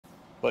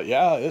But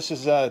yeah, this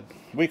is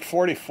week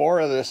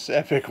 44 of this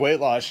epic weight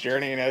loss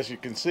journey, and as you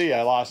can see,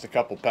 I lost a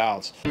couple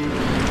pounds.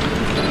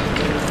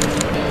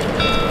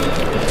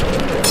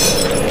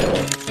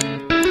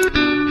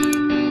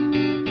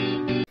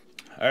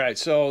 All right,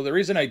 so the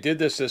reason I did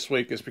this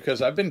week is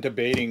because I've been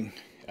debating,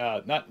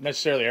 not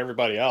necessarily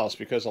everybody else,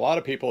 because a lot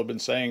of people have been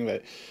saying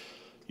that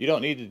you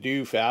don't need to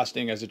do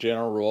fasting as a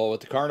general rule with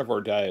the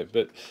carnivore diet.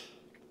 But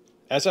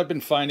as I've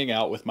been finding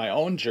out with my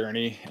own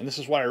journey, and this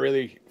is why I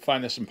really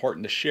find this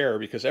important to share,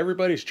 because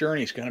everybody's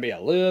journey is going to be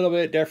a little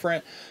bit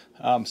different.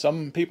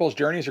 Some people's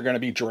journeys are going to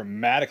be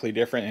dramatically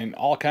different in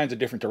all kinds of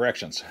different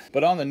directions.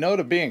 But on the note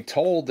of being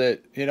told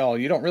that, you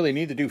don't really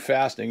need to do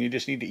fasting, you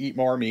just need to eat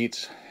more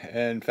meats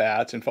and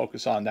fats and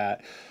focus on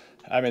that.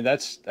 I mean,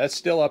 that's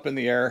still up in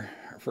the air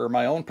for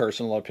my own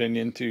personal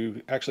opinion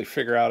to actually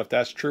figure out if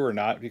that's true or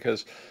not,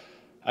 because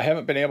I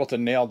haven't been able to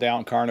nail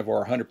down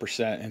carnivore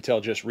 100%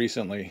 until just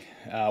recently.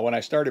 When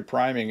I started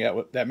priming,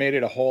 that made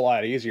it a whole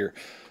lot easier.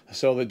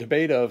 So the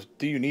debate of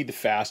do you need to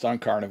fast on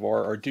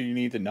carnivore or do you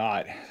need to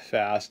not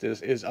fast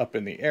is up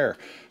in the air.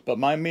 But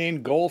my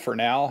main goal for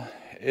now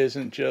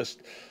isn't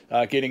just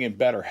getting in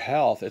better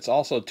health. It's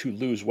also to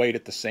lose weight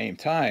at the same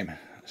time.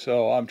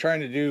 So I'm trying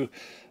to do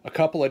a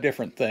couple of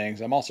different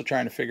things. I'm also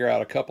trying to figure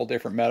out a couple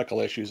different medical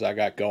issues I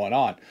got going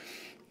on.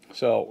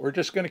 So we're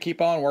just going to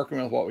keep on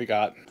working with what we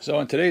got. So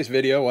in today's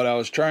video, what I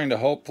was trying to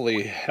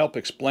hopefully help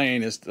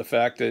explain is the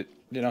fact that,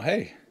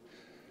 hey,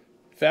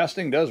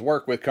 fasting does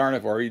work with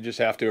carnivore. You just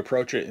have to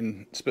approach it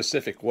in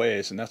specific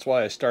ways. And that's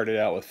why I started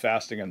out with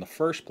fasting in the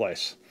first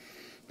place.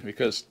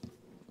 Because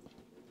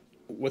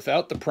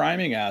without the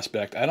priming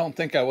aspect, I don't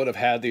think I would have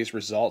had these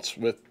results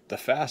with the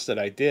fast that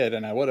I did.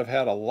 And I would have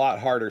had a lot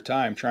harder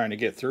time trying to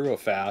get through a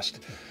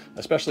fast,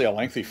 especially a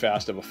lengthy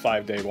fast of a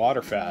 5-day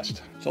water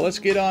fast. So let's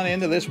get on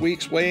into this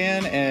week's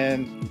weigh-in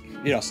and,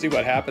 see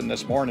what happened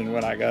this morning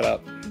when I got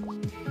up.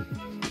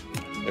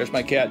 There's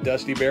my cat,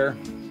 Dusty Bear.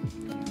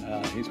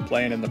 He's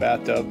playing in the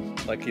bathtub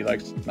like he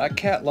likes. My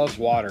cat loves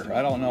water.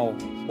 I don't know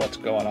what's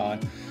going on.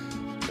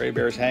 Gray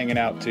Bear's hanging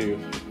out too.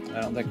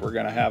 I don't think we're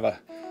gonna have a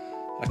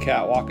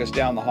cat walk us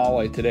down the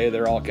hallway today.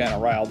 They're all kind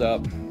of riled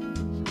up.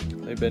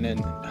 They've been in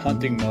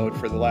hunting mode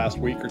for the last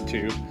week or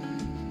two.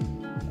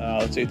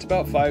 Let's see, it's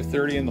about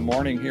 5:30 in the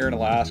morning here in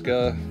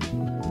Alaska.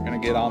 We're gonna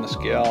get on the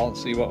scale and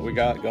see what we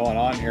got going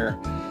on here.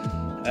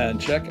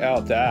 And check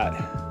out that.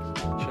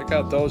 Check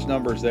out those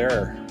numbers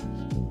there.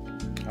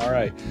 All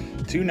right,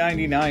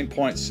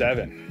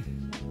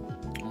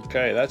 299.7.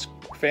 Okay, that's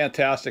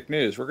fantastic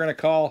news. We're gonna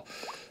call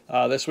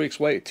this week's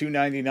weight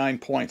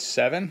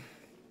 299.7.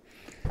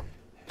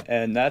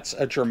 And that's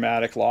a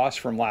dramatic loss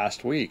from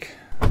last week.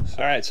 All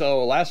right,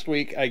 so last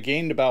week I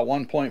gained about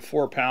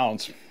 1.4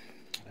 pounds.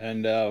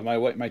 And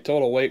my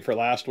total weight for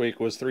last week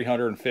was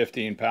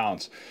 315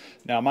 pounds.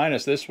 Now,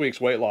 minus this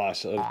week's weight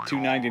loss of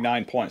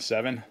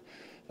 299.7,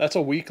 that's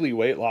a weekly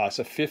weight loss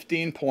of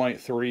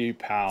 15.3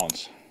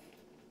 pounds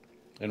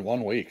in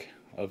 1 week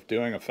of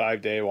doing a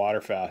 5-day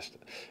water fast.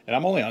 And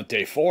I'm only on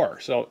day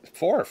 4. So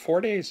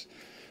 4 days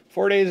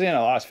in, I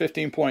lost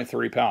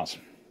 15.3 pounds.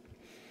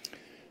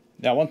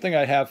 Now, one thing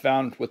I have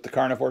found with the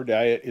carnivore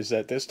diet is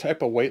that this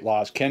type of weight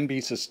loss can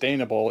be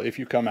sustainable if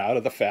you come out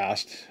of the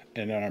fast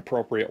in an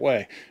appropriate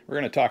way. We're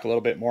going to talk a little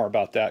bit more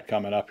about that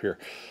coming up here.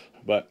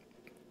 But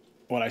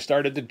when I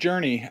started the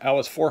journey, I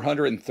was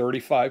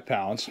 435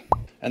 pounds.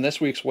 And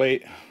this week's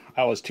weight,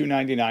 I was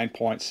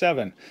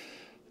 299.7.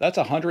 That's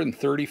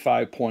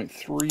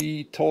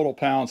 135.3 total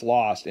pounds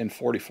lost in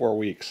 44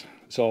 weeks.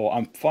 So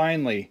I'm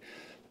finally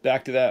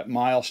back to that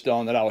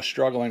milestone that I was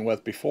struggling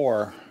with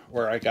before,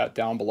 where I got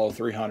down below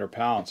 300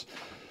 pounds.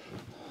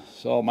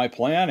 So my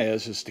plan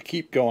is to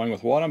keep going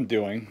with what I'm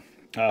doing,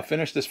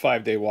 finish this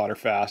 5-day water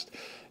fast,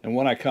 and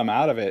when I come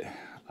out of it,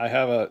 I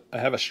have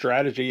a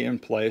strategy in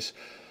place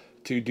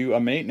to do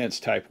a maintenance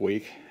type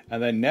week, and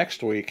then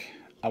next week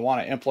I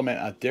want to implement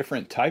a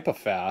different type of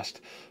fast,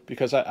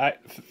 because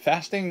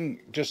fasting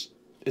just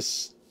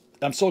is.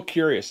 I'm so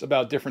curious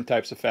about different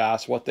types of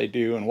fasts, what they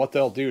do, and what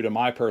they'll do to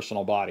my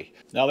personal body.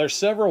 Now, there's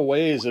several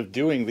ways of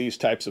doing these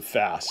types of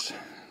fasts.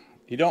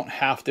 You don't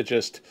have to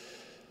just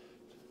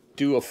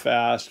do a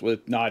fast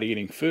with not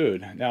eating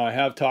food. Now, I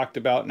have talked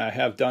about and I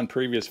have done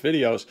previous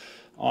videos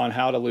on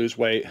how to lose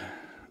weight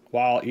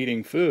while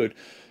eating food.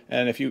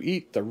 And if you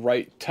eat the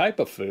right type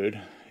of food,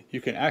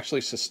 you can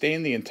actually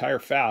sustain the entire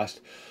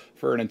fast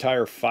for an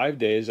entire 5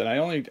 days. And I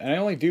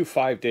only do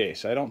 5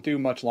 days. I don't do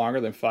much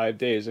longer than 5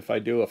 days if I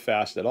do a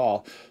fast at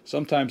all.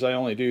 Sometimes I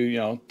only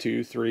do,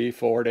 2, 3,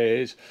 4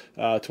 days,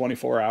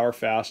 24-hour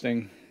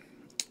fasting.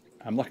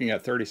 I'm looking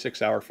at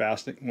 36-hour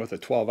fasting with a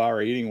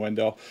 12-hour eating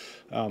window.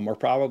 We're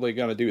probably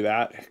going to do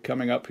that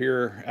coming up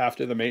here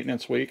after the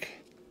maintenance week.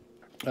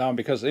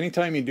 Because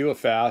anytime you do a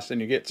fast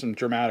and you get some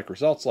dramatic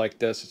results like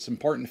this, it's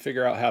important to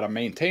figure out how to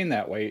maintain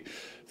that weight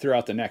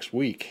throughout the next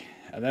week.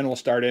 And then we'll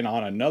start in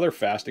on another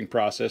fasting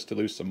process to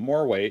lose some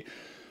more weight.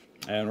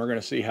 and we're going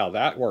to see how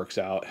that works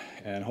out,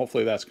 and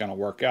hopefully that's going to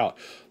work out.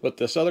 But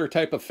this other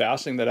type of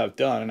fasting that I've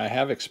done, and I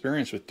have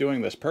experience with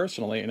doing this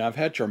personally, and I've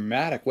had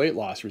dramatic weight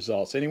loss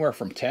results, anywhere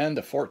from 10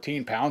 to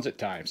 14 pounds at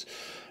times,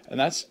 and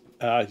that's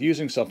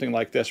using something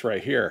like this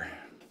right here.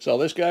 So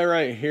this guy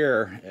right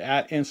here,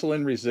 at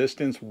Insulin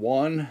Resistance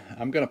 1,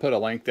 I'm going to put a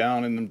link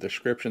down in the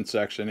description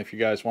section if you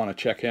guys want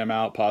to check him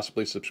out,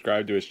 possibly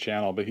subscribe to his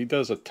channel. But he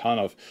does a ton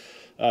of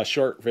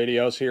short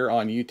videos here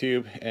on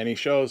YouTube, and he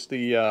shows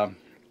the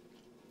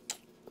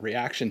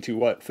reaction to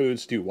what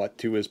foods do what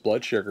to his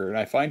blood sugar, and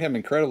I find him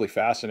incredibly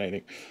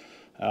fascinating.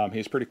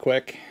 He's pretty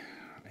quick,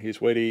 he's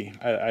witty,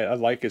 I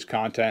like his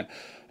content,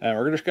 and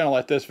we're just going to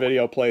let this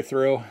video play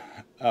through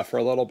for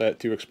a little bit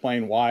to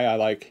explain why I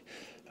like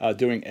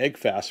doing egg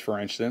fast, for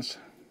instance.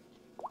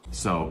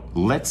 So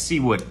let's see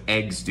what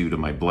eggs do to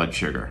my blood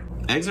sugar.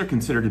 Eggs are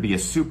considered to be a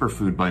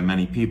superfood by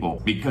many people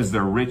because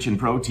they're rich in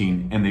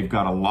protein and they've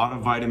got a lot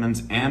of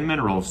vitamins and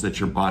minerals that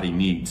your body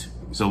needs.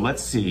 So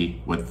let's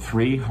see what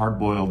 3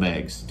 hard-boiled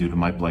eggs do to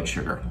my blood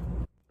sugar.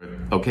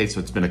 Okay, so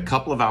it's been a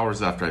couple of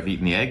hours after I've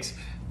eaten the eggs.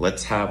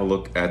 Let's have a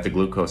look at the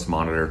glucose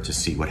monitor to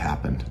see what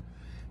happened.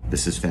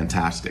 This is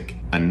fantastic.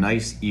 A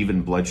nice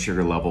even blood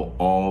sugar level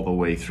all the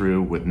way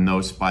through with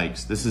no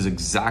spikes. This is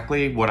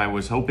exactly what I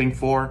was hoping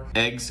for.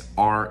 Eggs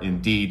are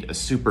indeed a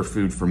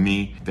superfood for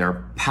me.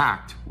 They're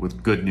packed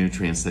with good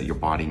nutrients that your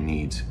body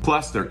needs.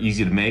 Plus, they're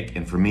easy to make,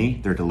 and for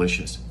me, they're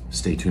delicious.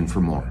 Stay tuned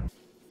for more.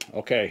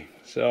 Okay,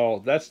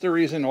 so that's the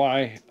reason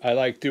why I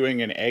like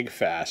doing an egg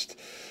fast,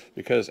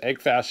 because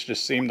egg fasts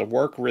just seem to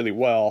work really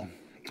well.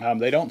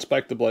 They don't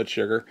spike the blood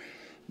sugar.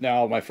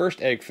 Now, my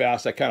first egg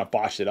fast, I kind of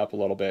botched it up a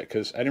little bit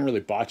because I didn't really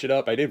botch it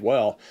up. I did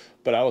well,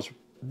 but I was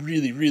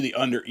really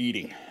under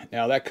eating.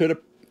 Now, that could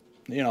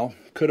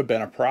have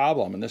been a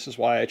problem, and this is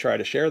why I try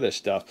to share this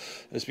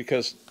stuff, is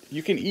because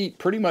you can eat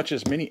pretty much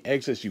as many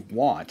eggs as you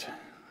want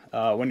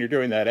when you're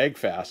doing that egg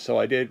fast. So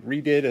I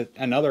redid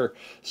another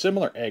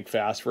similar egg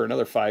fast for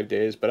another 5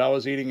 days, but I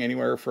was eating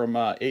anywhere from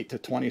 8 to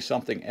 20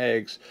 something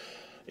eggs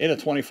in a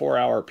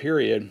 24-hour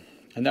period,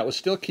 and that was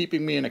still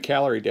keeping me in a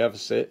calorie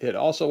deficit. It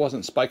also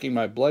wasn't spiking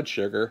my blood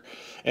sugar,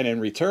 and in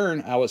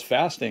return, I was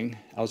fasting.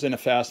 I was in a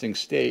fasting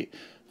state,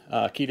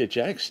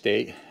 ketogenic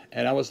state,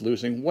 and I was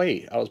losing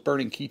weight. I was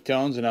burning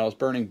ketones and I was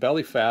burning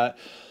belly fat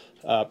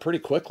pretty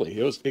quickly.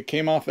 It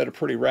came off at a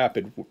pretty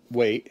rapid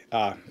rate.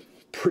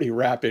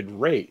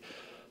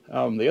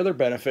 The other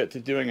benefit to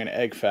doing an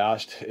egg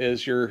fast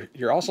is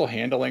you're also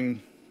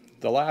handling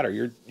the latter.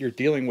 You're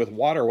dealing with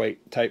water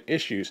weight type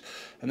issues,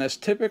 and that's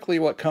typically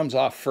what comes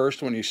off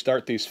first when you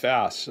start these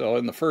fasts. So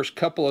in the first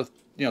couple of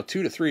 2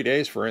 to 3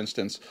 days, for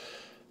instance,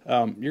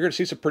 you're going to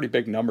see some pretty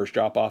big numbers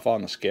drop off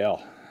on the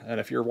scale. And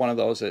if you're one of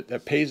those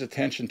that pays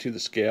attention to the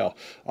scale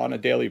on a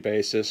daily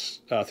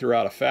basis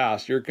throughout a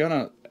fast, you're going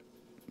to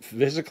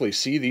physically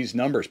see these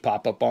numbers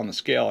pop up on the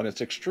scale, and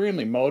it's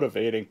extremely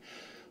motivating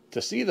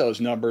to see those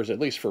numbers, at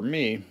least for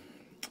me.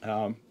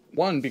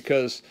 One,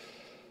 because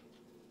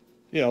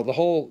the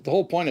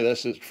whole point of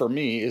this is, for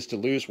me, is to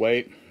lose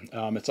weight.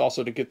 It's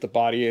also to get the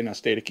body in a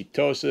state of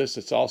ketosis.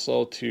 It's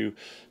also to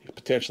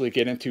potentially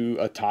get into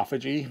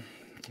autophagy,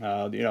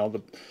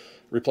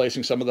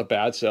 replacing some of the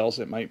bad cells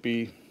that might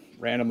be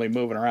randomly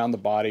moving around the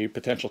body,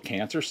 potential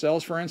cancer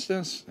cells, for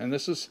instance. And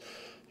this is,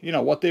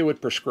 what they would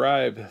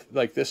prescribe,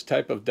 like this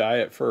type of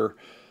diet for,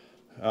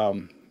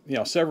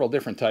 several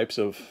different types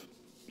of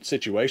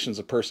situations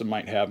a person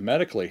might have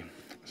medically.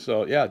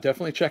 So yeah,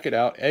 definitely check it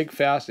out. Egg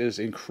fast is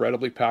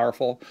incredibly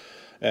powerful,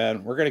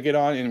 and we're going to get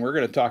on and we're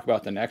going to talk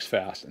about the next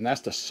fast, and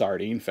that's the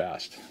sardine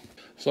fast.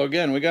 So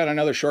again, we got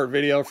another short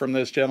video from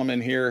this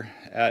gentleman here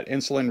at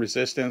Insulin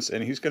Resistance,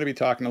 and he's going to be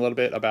talking a little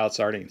bit about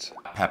sardines.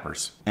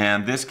 Peppers.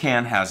 And this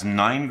can has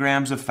 9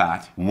 grams of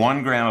fat,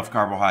 1 gram of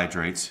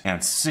carbohydrates,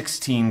 and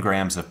 16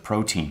 grams of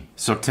protein.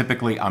 So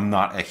typically I'm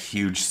not a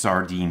huge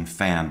sardine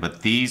fan,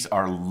 but these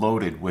are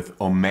loaded with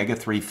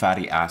omega-3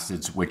 fatty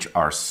acids, which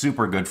are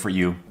super good for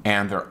you,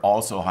 and they're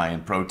also high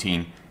in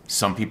protein.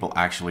 Some people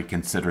actually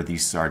consider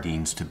these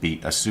sardines to be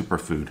a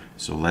superfood.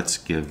 So let's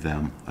give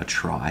them a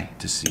try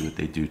to see what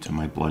they do to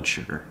my blood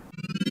sugar.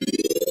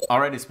 All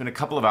right, it's been a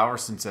couple of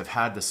hours since I've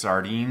had the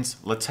sardines.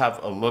 Let's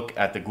have a look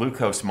at the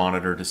glucose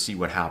monitor to see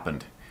what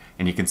happened.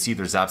 And you can see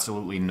there's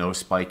absolutely no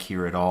spike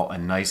here at all, a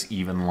nice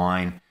even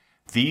line.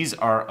 These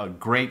are a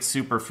great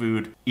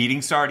superfood.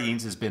 Eating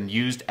sardines has been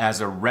used as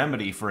a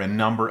remedy for a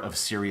number of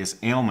serious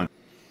ailments.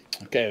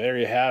 Okay, there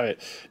you have it.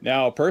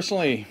 Now,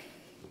 personally,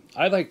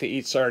 I like to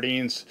eat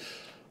sardines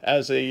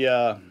as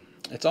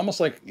it's almost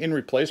like in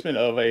replacement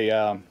of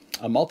a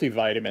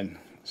multivitamin.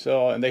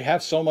 So, and they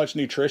have so much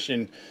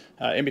nutrition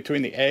in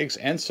between the eggs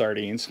and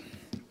sardines.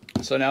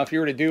 So now if you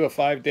were to do a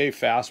 5-day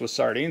fast with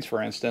sardines,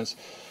 for instance,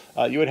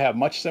 you would have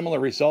much similar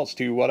results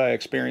to what I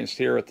experienced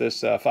here with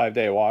this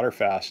 5-day water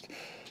fast,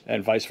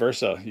 and vice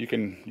versa. You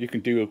can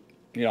do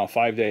a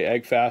 5-day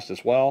egg fast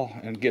as well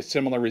and get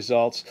similar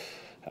results.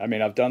 I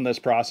mean, I've done this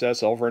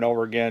process over and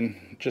over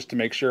again just to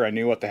make sure I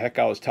knew what the heck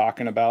I was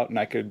talking about, and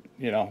I could,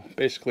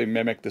 basically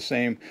mimic the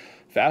same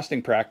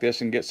fasting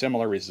practice and get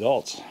similar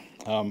results.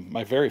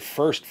 My very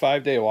first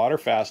 5-day water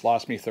fast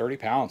lost me 30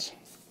 pounds.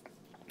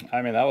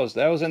 I mean, that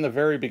was in the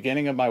very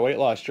beginning of my weight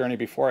loss journey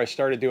before I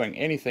started doing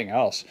anything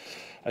else.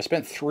 I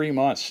spent 3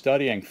 months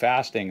studying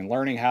fasting and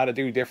learning how to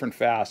do different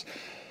fasts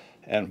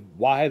and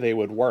why they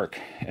would work.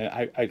 And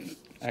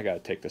I got to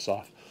take this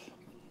off.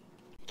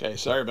 Okay,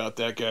 sorry about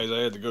that, guys. I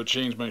had to go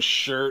change my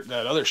shirt.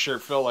 That other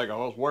shirt felt like I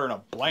was wearing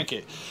a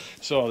blanket.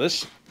 So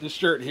this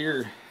shirt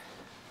here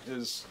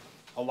is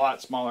a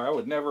lot smaller. I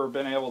would never have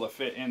been able to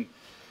fit in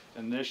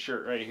this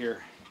shirt right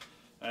here.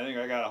 I think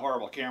I got a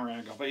horrible camera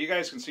angle, but you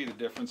guys can see the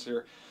difference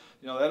here.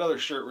 You know, that other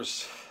shirt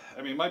was,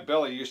 I mean, my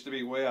belly used to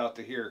be way out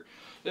to here.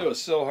 It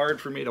was so hard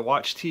for me to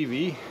watch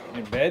TV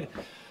in bed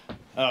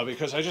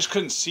because I just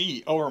couldn't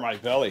see over my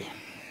belly.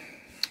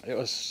 It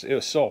was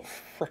so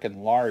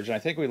freaking large. And I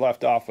think we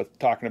left off with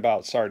talking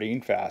about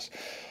sardine fast.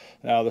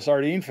 Now, the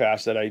sardine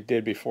fast that I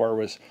did before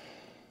was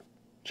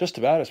just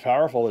about as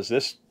powerful as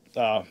this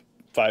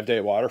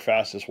 5-day water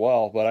fast as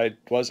well, but I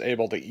was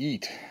able to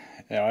eat.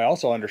 You know, I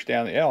also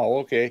understand that,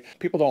 okay,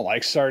 people don't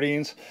like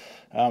sardines,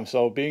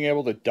 so being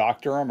able to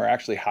doctor them or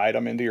actually hide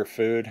them into your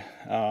food,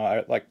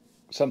 like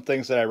some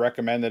things that I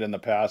recommended in the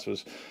past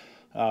was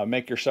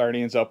make your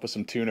sardines up with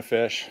some tuna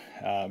fish,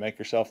 make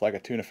yourself like a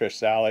tuna fish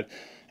salad,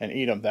 and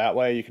eat them that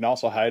way. You can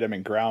also hide them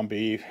in ground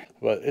beef,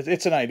 but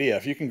it's an idea.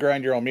 If you can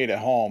grind your own meat at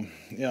home,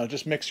 you know,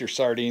 just mix your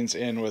sardines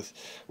in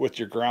with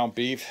your ground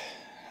beef.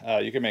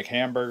 You can make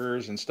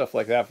hamburgers and stuff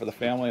like that for the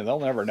family, and they'll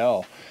never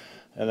know,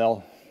 and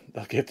they'll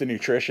get the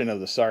nutrition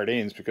of the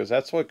sardines, because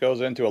that's what goes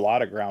into a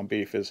lot of ground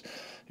beef is,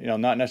 you know,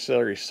 not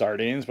necessarily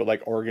sardines, but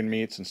like organ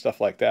meats and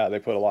stuff like that. They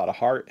put a lot of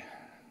heart,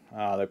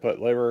 they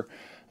put liver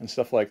and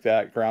stuff like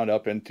that ground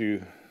up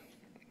into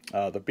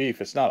the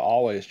beef. It's not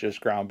always just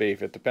ground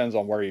beef. It depends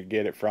on where you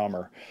get it from,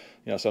 or,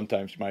 you know,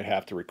 sometimes you might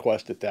have to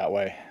request it that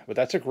way. But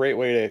that's a great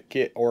way to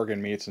get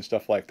organ meats and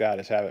stuff like that,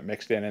 is have it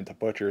mixed into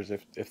butchers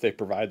if they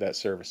provide that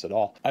service at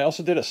all. I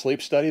also did a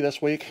sleep study this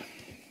week,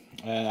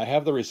 and I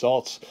have the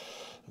results.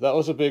 That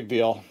was a big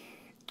deal.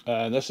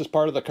 And this is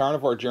part of the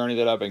carnivore journey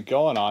that I've been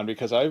going on,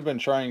 because I've been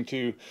trying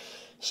to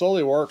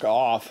slowly work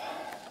off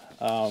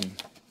of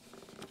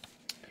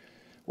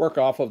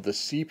the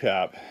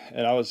CPAP.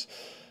 And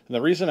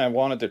the reason I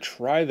wanted to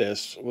try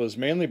this was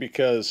mainly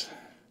because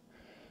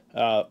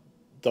the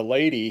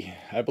lady,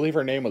 I believe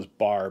her name was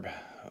Barb.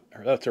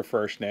 That's her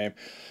first name.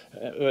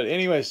 But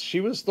anyways,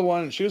 she was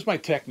my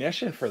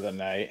technician for the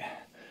night.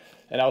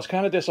 And I was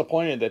kind of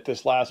disappointed that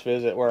this last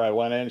visit where I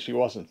went in, she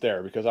wasn't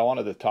there, because I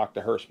wanted to talk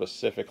to her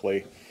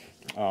specifically,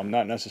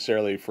 not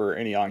necessarily for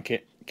any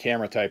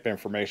on-camera type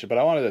information, but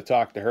I wanted to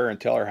talk to her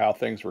and tell her how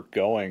things were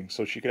going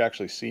so she could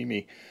actually see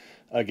me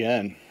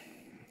again,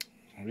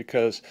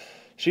 because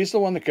she's the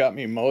one that got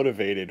me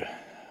motivated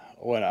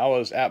when I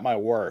was at my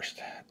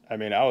worst. I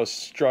mean, I was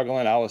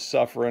struggling, I was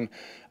suffering,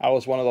 I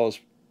was one of those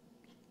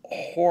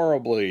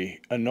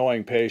horribly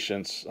annoying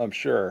patients, I'm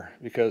sure,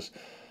 because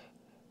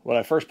when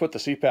I first put the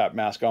CPAP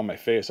mask on my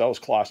face, I was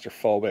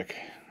claustrophobic,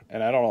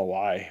 and I don't know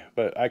why,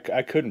 but I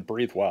couldn't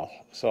breathe well.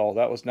 So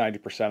that was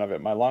 90% of it.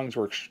 My lungs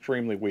were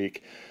extremely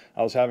weak.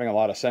 I was having a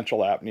lot of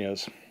central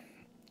apneas,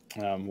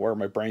 where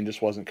my brain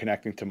just wasn't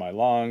connecting to my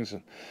lungs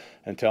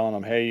and telling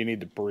them, hey, you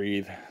need to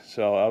breathe.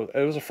 So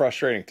it was a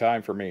frustrating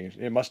time for me.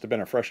 It must have been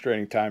a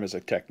frustrating time as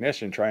a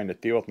technician trying to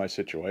deal with my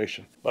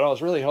situation. But I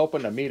was really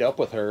hoping to meet up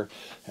with her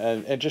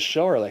and just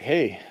show her, like,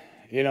 hey,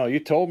 you know, you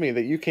told me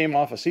that you came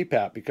off of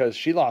CPAP, because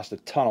she lost a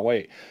ton of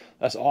weight.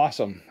 That's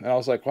awesome. And I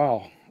was like,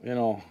 wow, you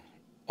know,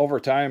 over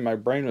time, my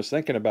brain was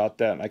thinking about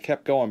that. And I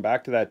kept going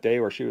back to that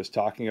day where she was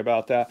talking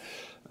about that.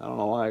 I don't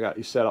know why I got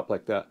you set up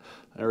like that.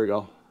 There we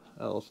go.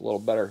 That was a little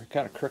better.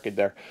 Kind of crooked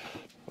there.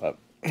 But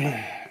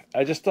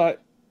I just thought,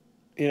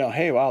 you know,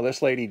 hey, wow,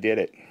 this lady did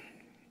it.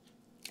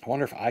 I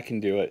wonder if I can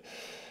do it.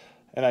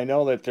 And I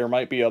know that there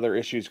might be other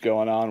issues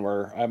going on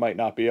where I might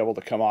not be able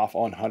to come off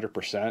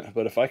 100%,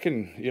 but if I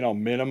can, you know,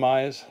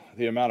 minimize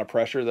the amount of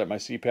pressure that my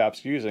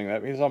CPAP's using,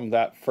 that means I'm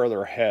that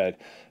further ahead.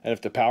 And if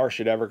the power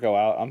should ever go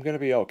out, I'm going to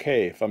be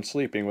okay if I'm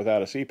sleeping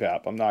without a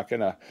CPAP. I'm not going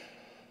to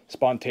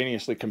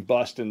spontaneously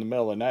combust in the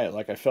middle of the night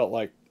like I felt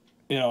like,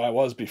 you know, I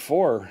was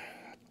before.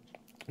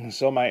 And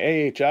so my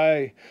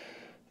AHI,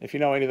 if you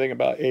know anything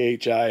about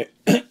AHI,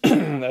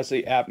 that's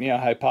the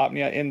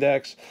apnea-hypopnea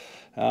index.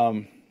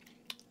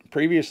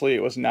 Previously,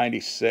 it was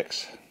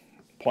 96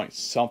 point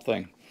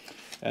something.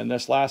 And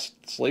this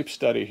last sleep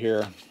study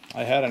here,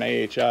 I had an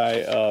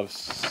AHI of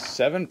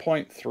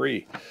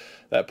 7.3.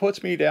 That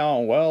puts me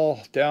down,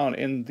 well, down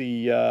in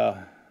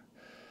the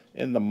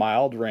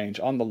mild range,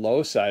 on the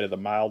low side of the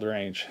mild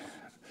range.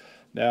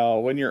 Now,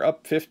 when you're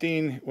up to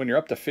 15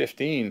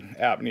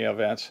 apnea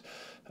events,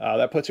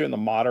 that puts you in the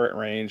moderate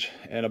range,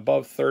 and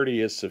above 30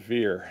 is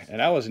severe.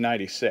 And I was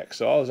 96,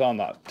 so I was on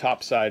the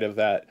top side of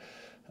that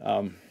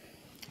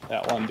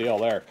that one deal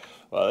there.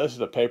 Well, this is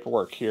the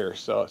paperwork here.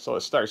 So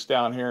it starts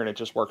down here and it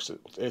just works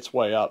its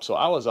way up. So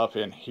I was up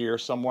in here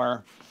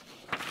somewhere.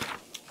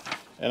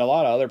 And a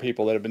lot of other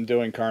people that have been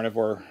doing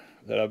carnivore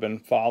that I've been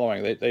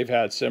following, they've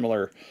had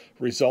similar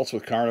results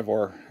with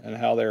carnivore, and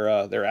how their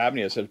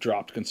apneas have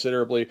dropped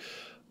considerably.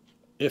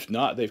 If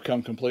not, they've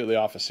come completely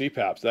off of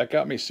CPAP. So that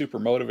got me super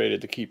motivated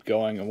to keep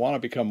going and want to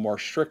become more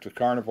strict with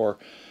carnivore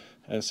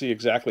and see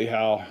exactly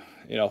how,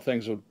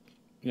 things would,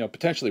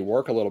 potentially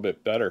work a little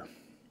bit better.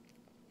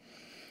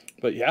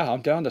 But yeah,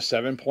 I'm down to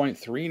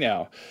 7.3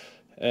 now.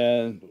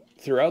 And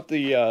throughout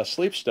the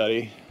sleep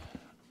study,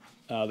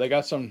 they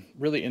got some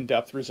really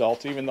in-depth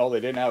results, even though they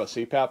didn't have a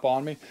CPAP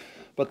on me.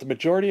 But the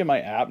majority of my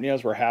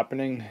apneas were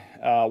happening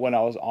when I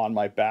was on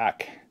my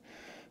back.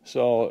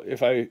 So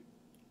if I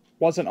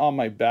wasn't on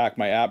my back,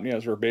 my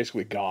apneas were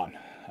basically gone.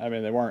 I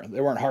mean, they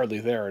weren't hardly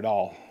there at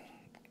all.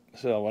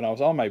 So when I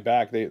was on my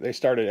back, they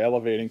started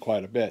elevating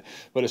quite a bit.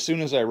 But as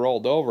soon as I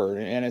rolled over,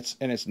 and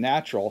it's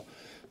natural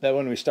that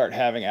when we start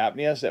having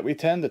apneas that we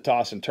tend to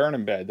toss and turn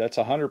in bed. That's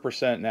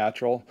 100%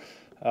 natural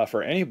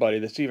for anybody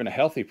that's even a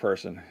healthy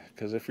person.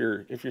 Because if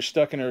you're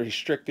stuck in a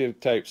restrictive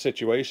type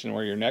situation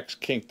where your neck's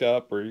kinked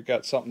up or you've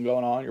got something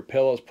going on, your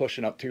pillow's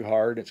pushing up too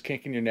hard, it's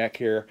kinking your neck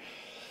here,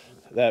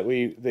 that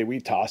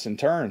we toss and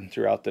turn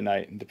throughout the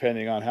night. And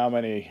depending on how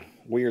many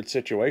weird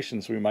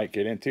situations we might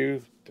get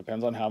into,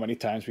 depends on how many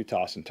times we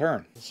toss and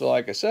turn. So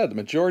like I said, the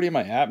majority of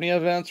my apnea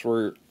events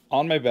were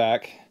on my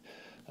back.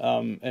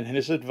 And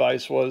his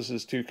advice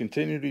is to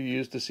continue to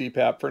use the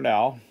CPAP for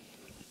now.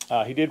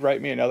 He did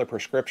write me another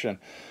prescription.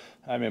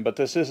 I mean, but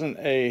this isn't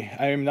I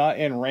am not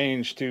in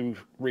range to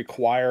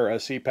require a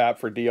CPAP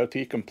for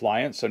DOT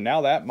compliance. So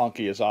now that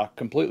monkey is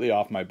completely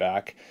off my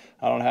back.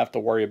 I don't have to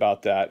worry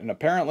about that. And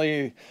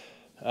apparently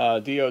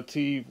DOT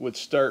would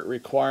start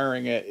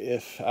requiring it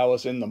if I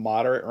was in the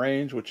moderate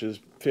range, which is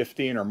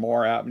 15 or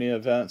more apnea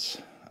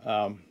events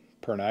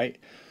per night.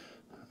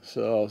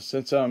 So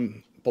since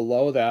I'm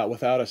below that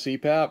without a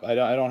CPAP, I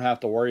don't have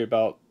to worry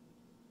about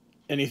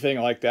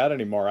anything like that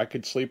anymore. I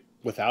could sleep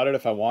without it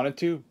if I wanted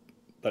to,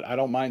 but I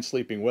don't mind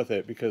sleeping with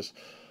it because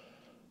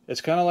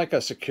it's kind of like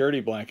a security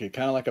blanket,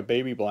 kind of like a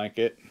baby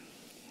blanket,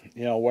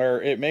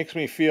 where it makes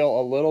me feel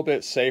a little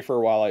bit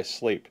safer while I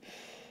sleep,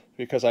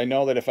 because I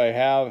know that if I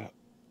have,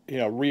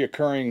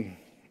 reoccurring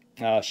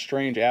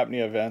strange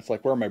apnea events,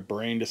 like where my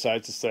brain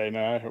decides to say,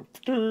 no,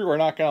 we're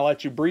not going to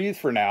let you breathe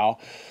for now,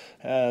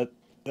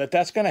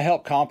 that's going to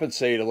help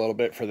compensate a little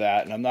bit for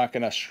that, and I'm not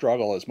going to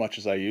struggle as much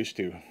as I used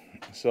to.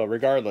 So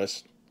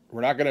regardless,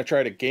 we're not going to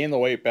try to gain the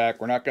weight back.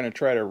 We're not going to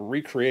try to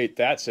recreate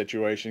that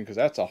situation because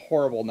that's a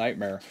horrible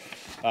nightmare.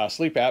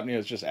 Sleep apnea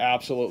is just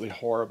absolutely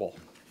horrible.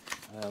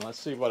 And let's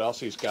see what else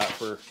he's got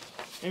for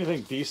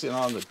anything decent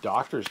on the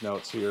doctor's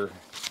notes here.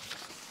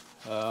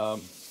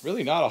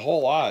 Really not a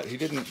whole lot. He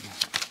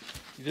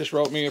just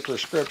wrote me a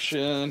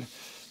prescription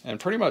and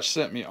pretty much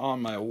sent me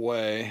on my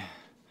way.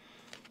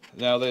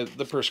 Now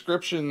the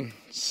prescription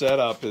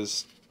setup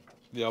is,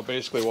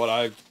 basically what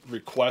I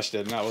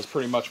requested, and that was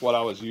pretty much what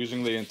I was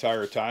using the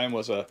entire time.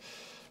 Was I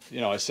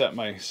set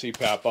my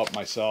CPAP up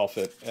myself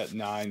at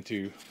 9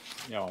 to,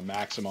 a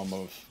maximum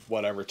of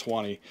whatever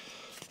 20.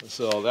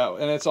 So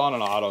and it's on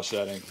an auto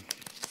setting.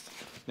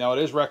 Now it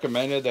is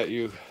recommended that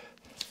you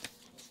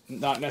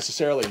not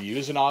necessarily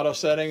use an auto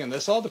setting, and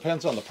this all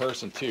depends on the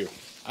person too.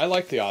 I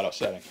like the auto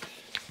setting.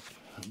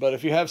 But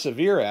if you have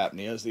severe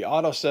apneas, the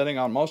auto setting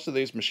on most of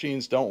these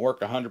machines don't work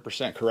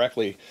 100%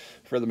 correctly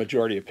for the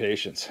majority of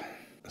patients.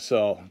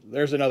 So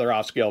there's another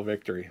off-scale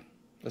victory.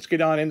 Let's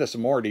get on into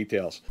some more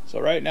details. So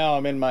right now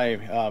I'm in my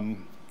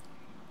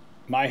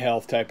My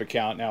Health type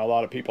account. Now a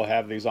lot of people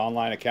have these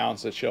online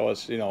accounts that show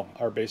us,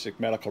 our basic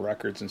medical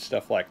records and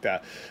stuff like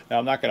that. Now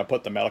I'm not going to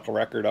put the medical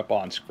record up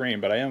on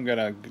screen, but I am going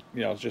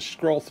to, just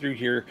scroll through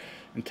here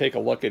and take a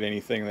look at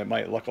anything that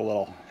might look a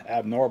little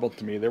abnormal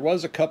to me. There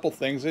was a couple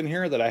things in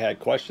here that I had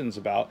questions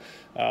about,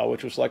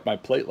 which was like my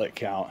platelet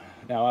count.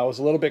 Now I was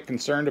a little bit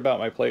concerned about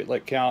my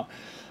platelet count,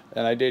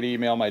 and I did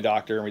email my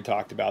doctor and we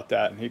talked about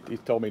that, and he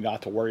told me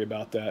not to worry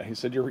about that. He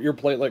said your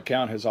platelet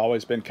count has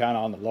always been kind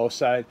of on the low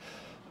side,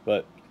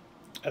 but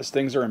as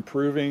things are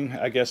improving,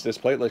 I guess this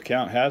platelet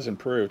count has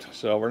improved.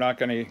 So we're not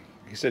going to,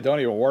 he said, don't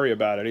even worry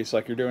about it. He's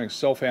like, you're doing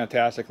so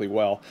fantastically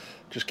well.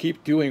 Just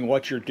keep doing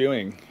what you're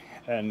doing.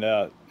 And,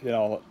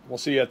 we'll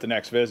see you at the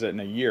next visit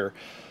in a year.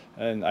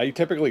 And I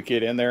typically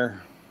get in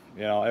there,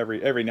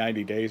 every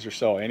 90 days or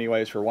so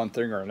anyways for one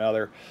thing or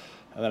another.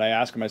 And then I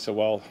asked him, I said,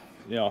 well,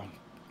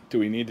 do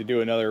we need to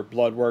do another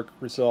blood work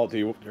result?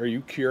 Are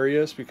you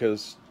curious?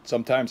 Because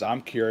sometimes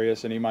I'm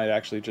curious, and he might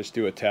actually just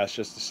do a test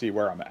just to see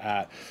where I'm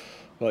at.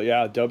 But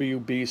yeah,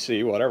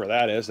 WBC, whatever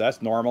that is,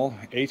 that's normal.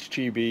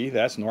 HGB,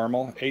 that's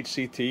normal.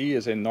 HCT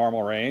is in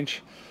normal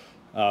range.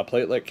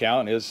 Platelet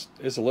count is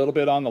a little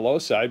bit on the low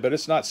side, but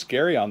it's not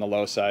scary on the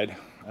low side.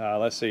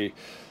 Let's see,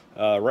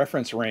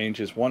 reference range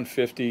is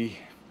 150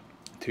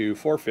 to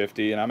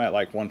 450, and I'm at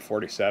like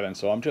 147,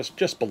 so I'm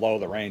just below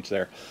the range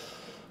there.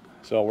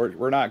 So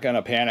we're not going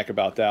to panic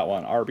about that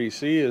one.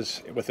 RBC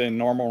is within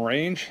normal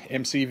range.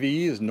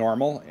 MCV is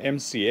normal.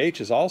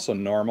 MCH is also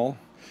normal.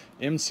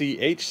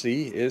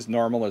 MCHC is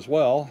normal as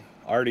well.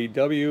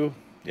 RDW,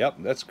 yep,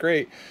 that's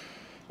great.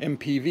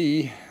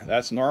 MPV,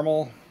 that's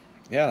normal.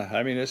 Yeah,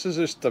 I mean, this is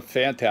just a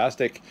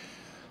fantastic,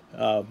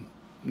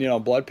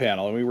 blood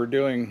panel. And we were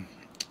doing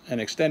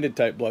an extended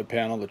type blood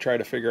panel to try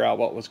to figure out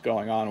what was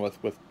going on with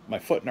my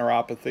foot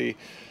neuropathy,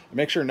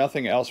 make sure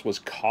nothing else was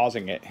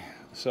causing it.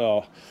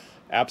 So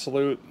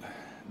absolute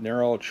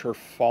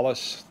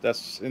neurotropholis,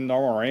 that's in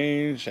normal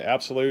range.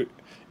 Absolute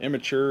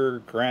immature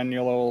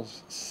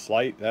granulose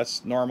slight,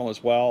 that's normal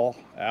as well.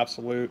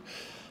 Absolute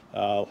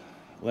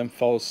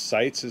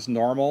lymphocytes is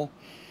normal.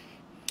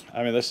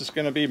 I mean, this is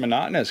going to be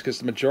monotonous because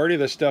the majority of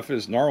this stuff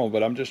is normal,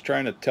 but I'm just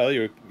trying to tell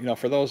you, you know,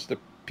 for the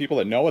people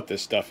that know what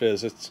this stuff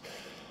is,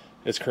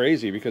 it's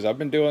crazy because I've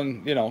been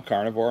doing, you know,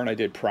 carnivore, and I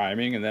did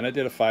priming, and then I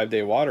did a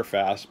 5-day water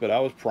fast, but I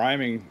was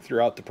priming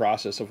throughout the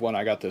process of when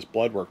I got this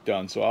blood work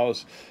done. So I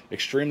was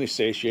extremely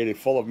satiated,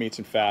 full of meats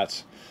and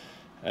fats.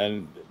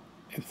 And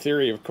in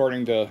theory,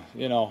 according to,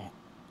 you know,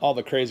 all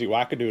the crazy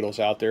wackadoodles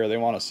out there, they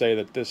want to say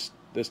that this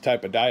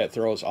type of diet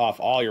throws off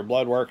all your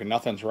blood work and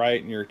nothing's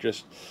right and you're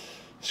just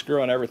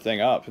screwing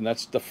everything up. And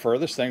that's the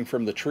furthest thing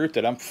from the truth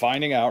that I'm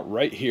finding out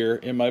right here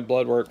in my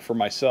blood work for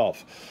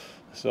myself.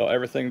 So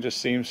everything just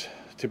seems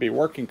to be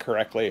working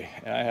correctly.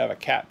 And I have a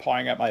cat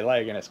pawing at my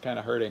leg and it's kind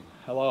of hurting.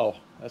 Hello,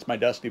 that's my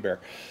Dusty Bear.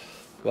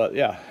 But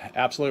yeah,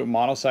 absolute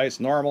monocytes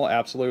normal,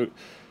 absolute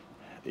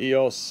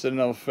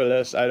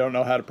eosinophilus, I don't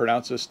know how to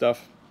pronounce this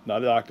stuff,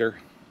 not a doctor,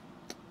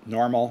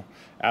 normal.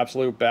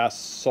 Absolute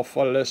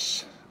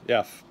basophilus,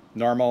 yeah,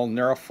 normal.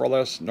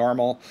 Neurophilus,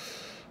 normal.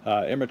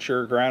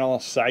 Immature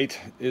granulocyte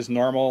is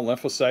normal.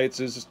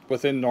 Lymphocytes is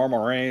within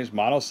normal range.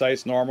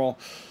 Monocytes normal.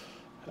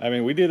 I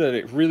mean, we did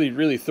a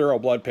really thorough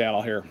blood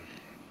panel here.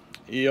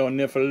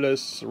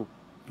 Eonophilus,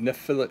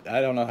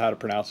 I don't know how to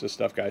pronounce this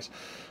stuff, guys.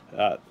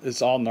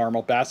 It's all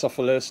normal.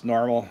 Basophilus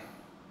normal.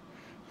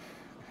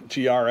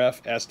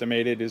 GRF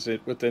estimated is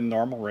it within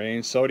normal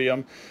range.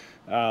 Sodium,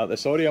 the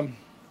sodium,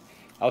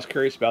 I was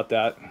curious about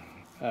that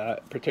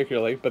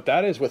particularly, but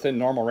that is within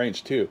normal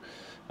range too.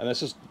 And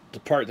this is the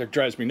part that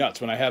drives me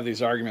nuts when I have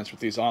these arguments with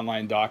these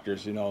online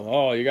doctors, you know,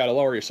 oh, you got to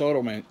lower your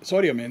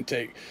sodium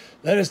intake.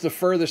 That is the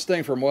furthest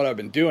thing from what I've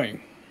been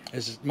doing.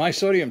 Is my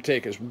sodium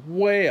intake is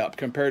way up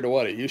compared to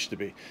what it used to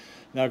be.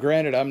 Now,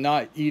 granted, I'm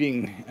not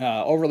eating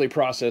overly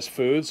processed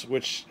foods,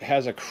 which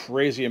has a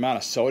crazy amount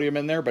of sodium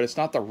in there, but it's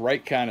not the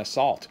right kind of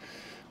salt.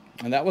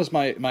 And that was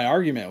my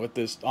argument with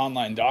this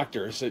online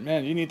doctor. I said,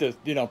 man, you need to,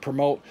 you know,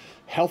 promote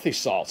healthy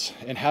salts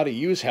and how to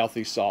use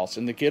healthy salts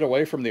and to get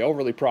away from the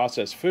overly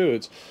processed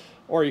foods.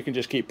 Or you can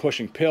just keep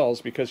pushing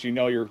pills because you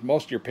know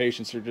most of your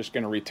patients are just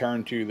going to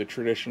return to the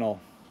traditional,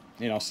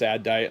 you know,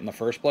 sad diet in the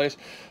first place.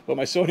 But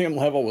my sodium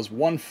level was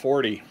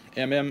 140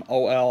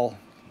 mmol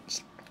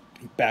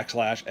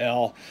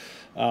 /L,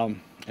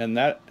 and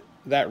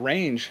that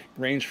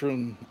ranges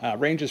from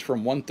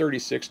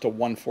 136 to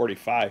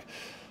 145.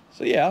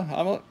 So yeah,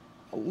 I'm a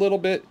little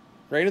bit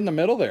right in the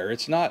middle there.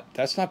 That's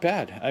not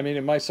bad. I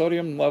mean, my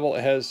sodium level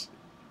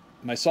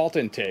my salt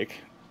intake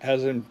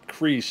has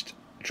increased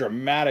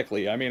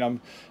dramatically. I mean, I'm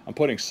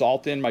putting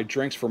salt in my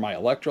drinks for my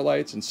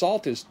electrolytes, and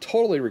salt is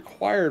totally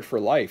required for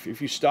life.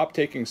 If you stop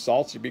taking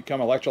salts, you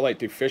become electrolyte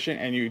deficient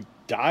and you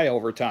die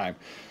over time.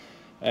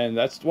 And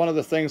that's one of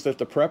the things that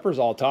the preppers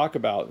all talk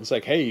about. It's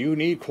like, hey, you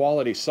need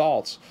quality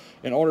salts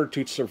in order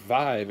to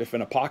survive if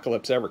an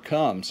apocalypse ever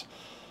comes.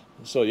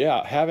 So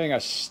yeah, having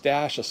a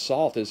stash of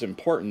salt is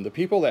important. The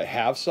people that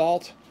have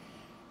salt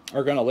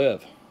are going to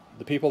live.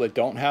 The people that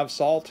don't have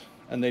salt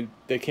and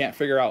they can't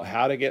figure out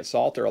how to get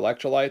salt or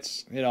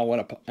electrolytes, you know,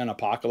 when an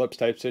apocalypse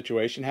type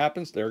situation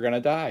happens, they're going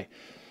to die.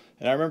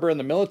 And I remember in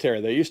the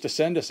military, they used to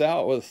send us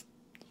out with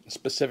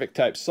specific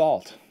type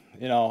salt,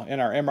 you know,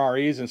 in our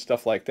MREs and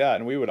stuff like that.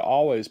 And we would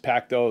always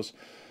pack those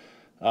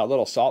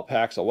little salt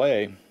packs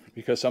away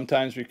because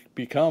sometimes we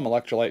become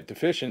electrolyte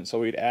deficient. So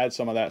we'd add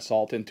some of that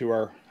salt into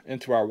our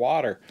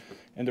water,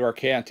 into our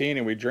canteen,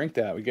 and we drink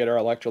that. We get our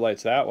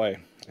electrolytes that way.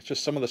 It's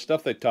just some of the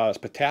stuff they taught us.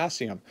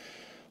 Potassium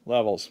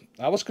levels.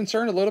 I was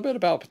concerned a little bit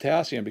about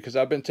potassium because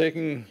I've been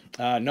taking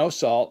no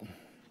salt,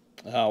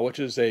 which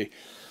is a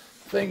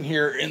thing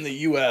here in the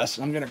U.S.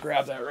 I'm going to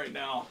grab that right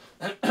now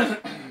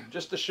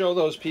just to show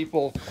those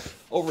people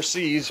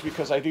overseas,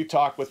 because I do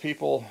talk with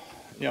people,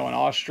 you know, in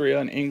Austria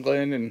and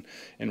England and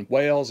in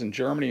Wales and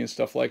Germany and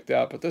stuff like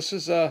that. But this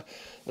is a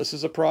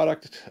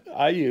product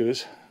I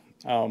use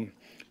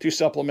to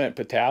supplement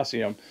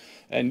potassium,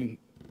 and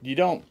you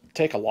don't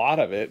take a lot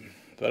of it,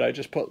 but I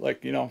just put,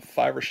 like, you know,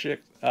 5 or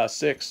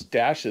 6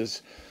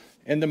 dashes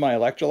into my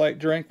electrolyte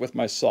drink with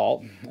my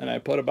salt, and I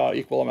put about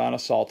equal amount of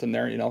salt in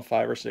there, you know,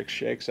 5 or 6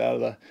 shakes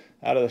out of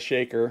the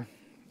shaker,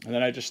 and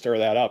then I just stir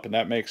that up, and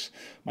that makes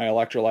my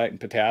electrolyte and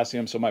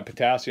potassium. So my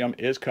potassium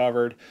is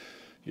covered.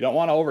 You don't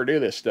want to overdo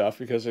this stuff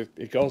because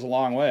it goes a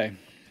long way.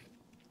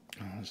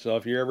 So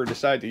if you ever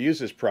decide to use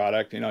this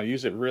product, you know,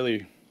 use it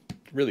really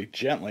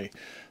gently.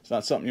 It's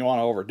not something you want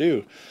to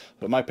overdo.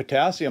 But my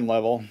potassium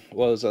level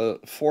was a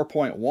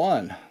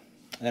 4.1,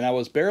 and I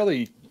was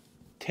barely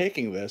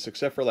taking this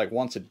except for like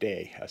once a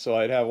day. So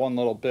I'd have one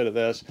little bit of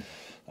this.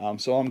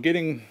 So I'm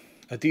getting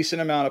a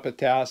decent amount of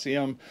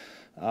potassium,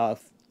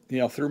 you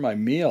know, through my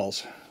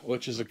meals,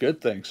 which is a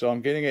good thing. So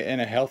I'm getting it in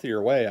a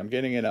healthier way. I'm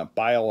getting it in a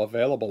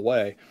bioavailable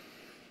way.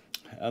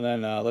 And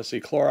then let's see,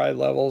 chloride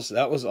levels.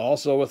 That was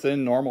also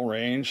within normal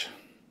range.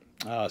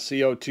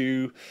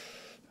 CO2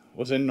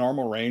 was in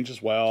normal range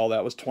as well.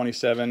 That was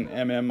 27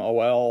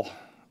 mmol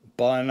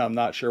bun. I'm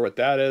not sure what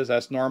that is.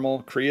 That's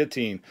normal.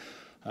 Creatine,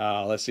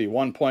 let's see,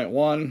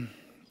 1.1.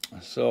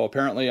 So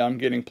apparently I'm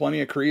getting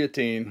plenty of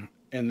creatine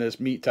in this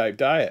meat type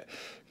diet.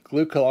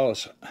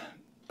 Glucose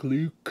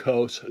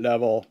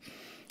level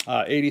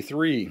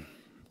 83.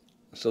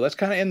 So that's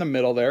kind of in the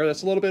middle there.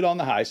 That's a little bit on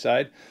the high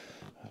side,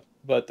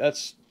 but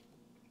that's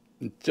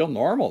still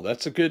normal.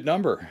 That's a good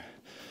number.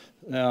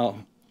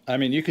 Now, I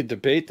mean, you could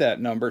debate that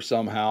number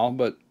somehow,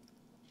 but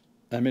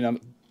I mean,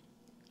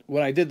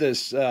 when I did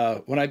this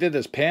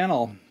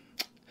panel,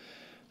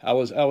 I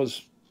was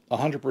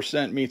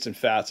 100% meats and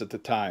fats at the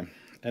time,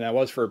 and I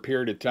was for a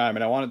period of time,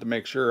 and I wanted to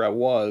make sure I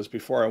was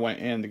before I went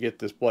in to get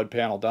this blood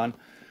panel done,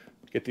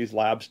 get these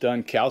labs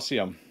done.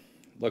 Calcium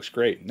looks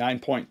great,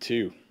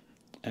 9.2.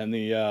 And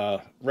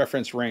the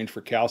reference range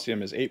for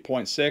calcium is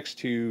 8.6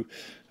 to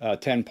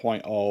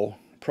 10.0.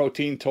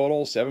 Protein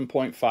total,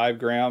 7.5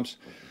 grams.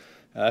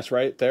 That's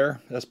right there.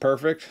 That's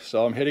perfect.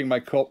 So I'm hitting my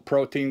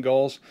protein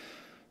goals.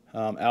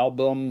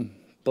 Albumin,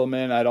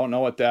 I don't know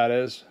what that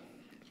is.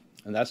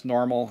 And that's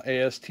normal.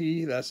 AST,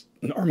 that's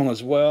normal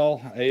as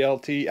well.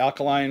 ALT,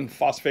 alkaline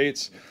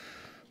phosphates,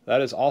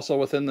 that is also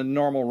within the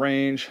normal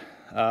range.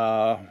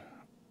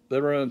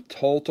 Liver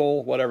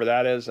total, whatever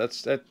that is,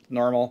 that's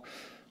normal.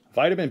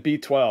 Vitamin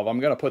B12,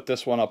 I'm going to put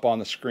this one up on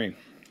the screen.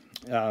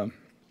 I'm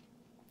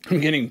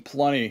getting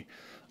plenty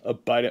of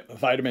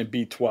vitamin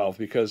B12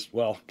 because,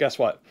 well, guess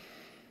what?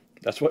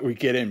 That's what we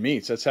get in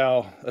meats. That's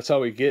how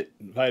we get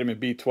vitamin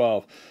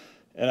B12.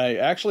 And I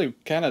actually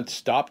kind of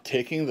stopped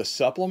taking the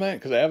supplement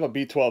because I have a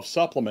B12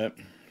 supplement.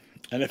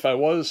 And if I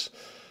was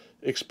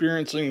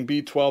experiencing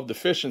B12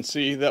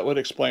 deficiency, that would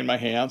explain my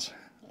hands.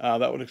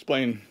 That would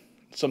explain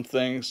some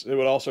things. It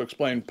would also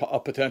explain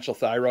a potential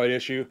thyroid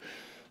issue.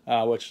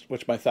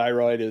 Which my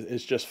thyroid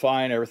is just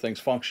fine. Everything's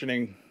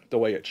functioning the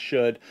way it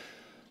should.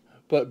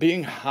 But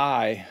being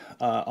high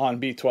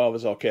on B12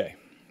 is okay.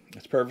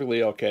 It's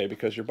perfectly okay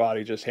because your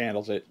body just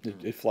handles it.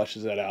 It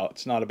flushes it out.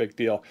 It's not a big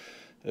deal.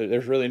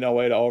 There's really no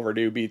way to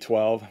overdo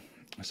B12.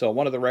 So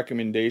one of the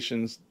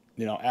recommendations,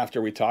 you know,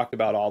 after we talked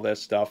about all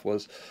this stuff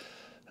was,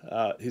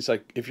 he's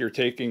like, if you're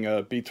taking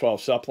a B12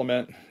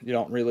 supplement, you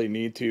don't really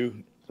need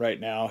to right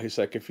now. He's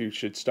like, if you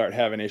should start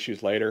having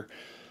issues later,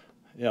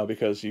 you know,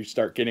 because you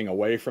start getting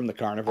away from the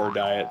carnivore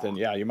diet, then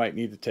yeah, you might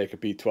need to take a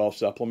B12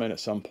 supplement at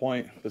some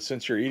point. But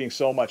since you're eating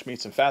so much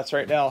meats and fats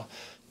right now,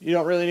 you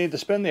don't really need to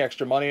spend the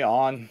extra money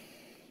on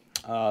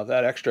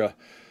that extra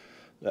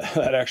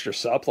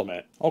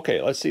supplement.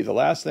 Okay, let's see. The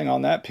last thing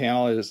on that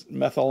panel is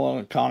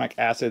methylmalonic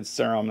acid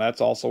serum.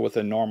 That's also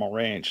within normal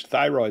range.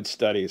 Thyroid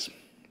studies.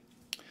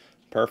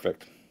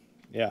 Perfect.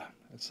 Yeah,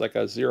 it's like a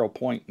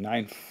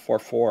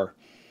 0.944.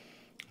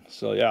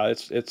 So yeah,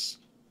 it's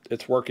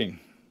working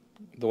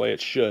the way it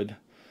should.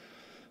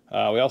 We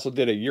also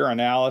did a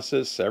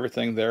urinalysis.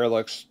 Everything there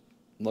looks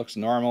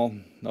normal.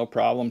 No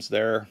problems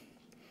there.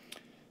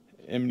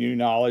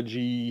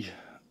 Immunology,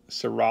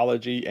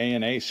 serology,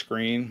 ANA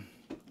screen.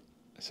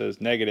 It says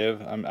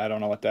negative. I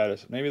don't know what that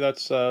is. Maybe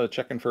that's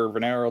checking for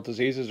venereal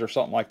diseases or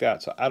something like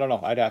that. So I don't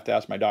know. I'd have to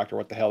ask my doctor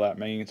what the hell that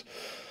means.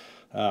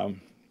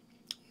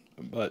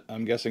 But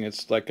I'm guessing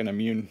it's like an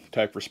immune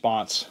type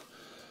response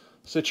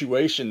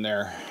situation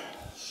there.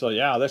 So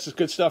yeah, this is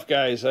good stuff,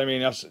 guys. I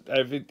mean,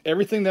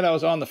 everything that I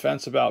was on the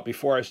fence about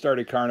before I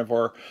started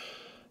carnivore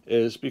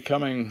is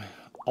becoming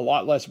a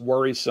lot less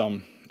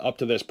worrisome up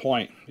to this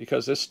point,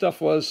 because this stuff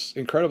was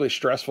incredibly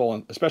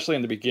stressful, especially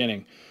in the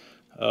beginning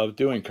of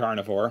doing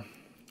carnivore.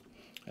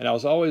 And I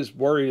was always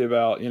worried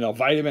about, you know,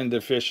 vitamin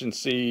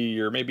deficiency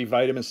or maybe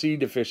vitamin C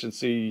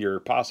deficiency or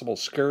possible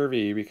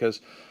scurvy,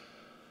 because,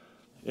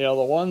 you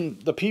know,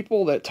 the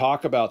people that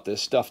talk about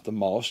this stuff the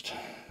most,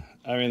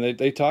 I mean,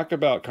 they talk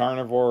about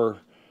carnivore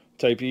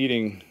type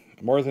eating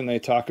more than they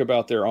talk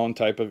about their own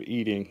type of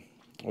eating,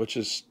 which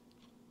is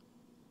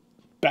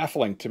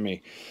baffling to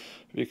me,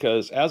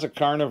 because as a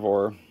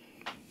carnivore,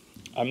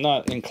 I'm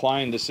not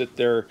inclined to sit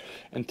there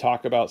and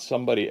talk about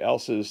somebody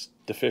else's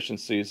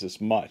deficiencies as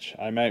much.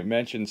 I might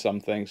mention some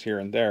things here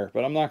and there,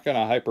 but I'm not going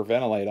to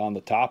hyperventilate on the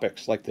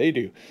topics like they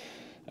do.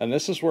 And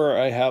this is where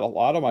I had a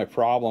lot of my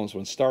problems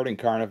when starting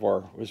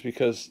carnivore, was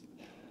because,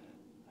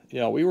 you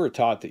know, we were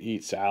taught to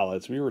eat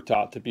salads. We were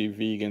taught to be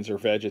vegans or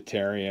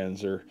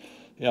vegetarians, or,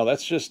 you know,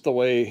 that's just the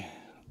way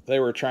they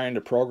were trying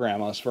to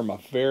program us from a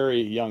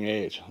very young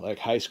age, like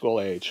high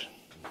school age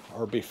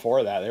or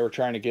before that. They were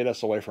trying to get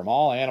us away from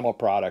all animal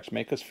products,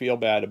 make us feel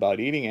bad about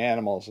eating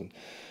animals, and,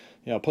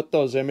 you know, put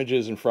those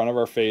images in front of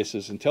our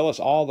faces and tell us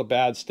all the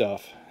bad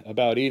stuff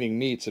about eating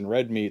meats and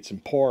red meats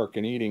and pork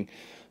and eating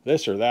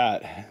this or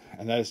that,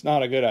 and that it's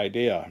not a good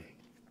idea.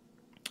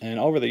 And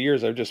over the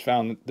years, I've just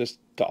found this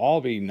to all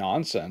be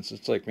nonsense.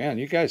 It's like, man,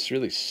 you guys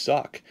really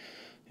suck.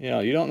 You know,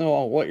 you don't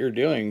know what you're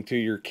doing to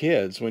your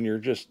kids when you're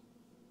just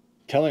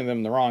telling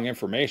them the wrong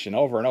information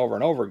over and over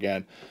and over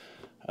again.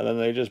 And then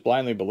they just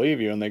blindly believe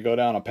you, and they go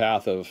down a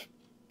path of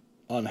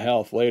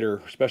unhealth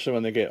later, especially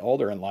when they get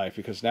older in life,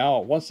 because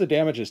now once the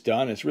damage is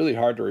done, it's really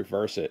hard to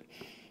reverse it.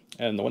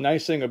 And the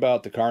nice thing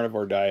about the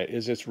carnivore diet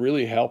is it's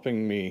really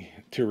helping me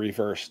to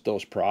reverse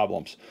those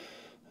problems.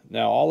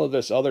 Now, all of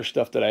this other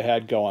stuff that I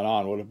had going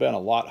on would have been a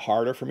lot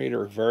harder for me to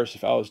reverse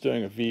if I was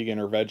doing a vegan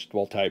or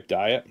vegetable type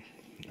diet,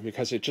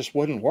 because it just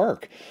wouldn't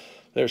work.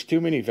 There's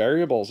too many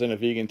variables in a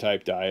vegan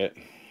type diet.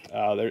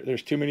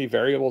 There's too many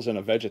variables in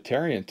a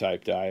vegetarian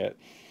type diet,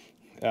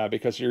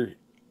 because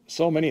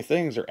so many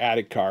things are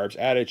added carbs,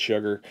 added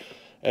sugar,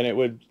 and it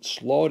would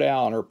slow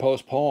down or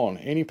postpone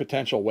any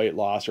potential weight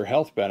loss or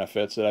health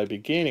benefits that I'd be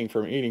gaining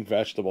from eating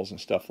vegetables and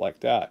stuff like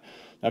that.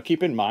 Now,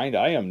 keep in mind,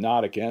 I am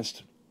not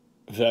against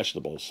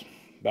vegetables,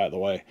 by the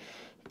way,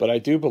 but I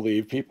do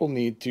believe people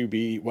need to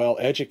be well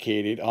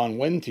educated on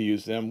when to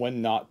use them,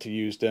 when not to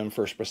use them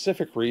for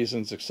specific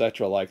reasons,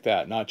 etc., like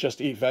that. Not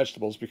just eat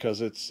vegetables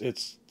because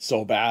it's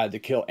so bad to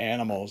kill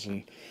animals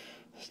and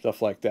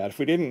stuff like that. If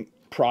we didn't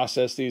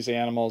process these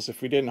animals,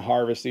 if we didn't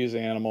harvest these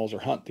animals or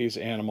hunt these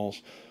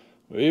animals,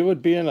 we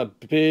would be in a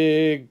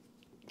big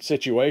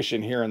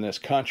situation here in this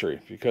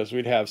country, because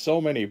we'd have so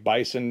many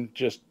bison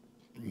just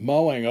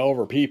mowing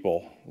over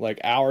people, like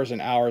hours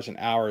and hours and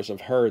hours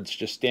of herds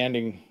just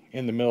standing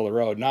in the middle of the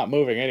road, not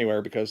moving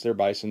anywhere because they're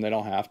bison, they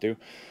don't have to.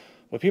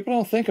 But people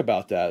don't think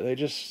about that. They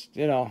just,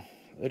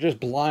 they're just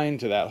blind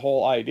to that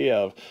whole idea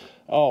of,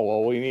 oh,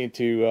 well, we need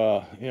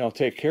to,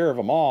 take care of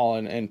them all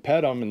and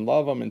pet them and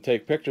love them and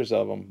take pictures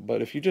of them.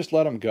 But if you just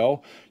let them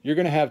go, you're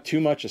going to have too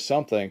much of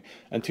something,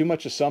 and too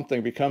much of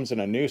something becomes a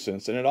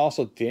nuisance, and it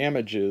also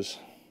damages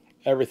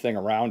everything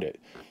around it.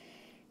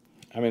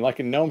 I mean, like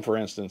in Nome, for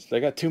instance, they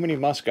got too many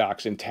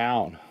muskox in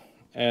town,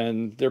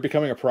 and they're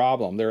becoming a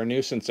problem. They're a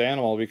nuisance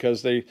animal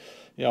because a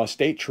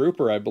state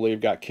trooper, I believe,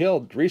 got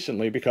killed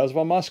recently because of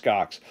a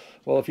muskox.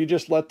 Well, if you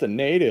just let the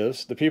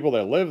natives, the people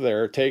that live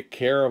there, take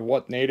care of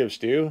what natives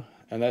do,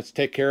 and that's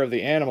take care of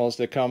the animals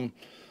that come,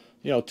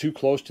 too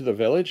close to the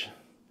village,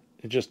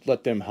 and just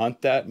let them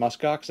hunt that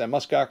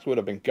muskox would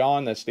have been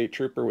gone. That state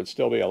trooper would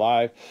still be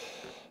alive,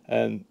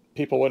 and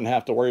people wouldn't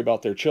have to worry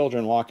about their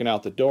children walking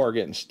out the door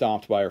getting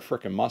stomped by a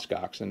frickin'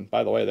 muskox. And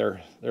by the way,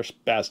 they're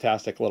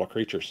spastastic little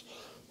creatures.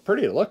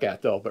 Pretty to look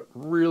at though, but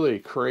really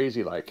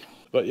crazy like.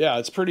 But yeah,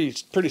 it's pretty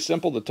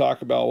simple to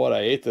talk about what I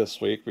ate this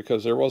week,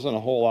 because there wasn't a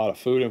whole lot of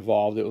food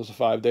involved. It was a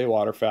 5-day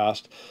water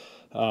fast.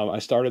 I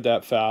started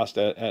that fast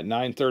at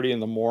 9:30 in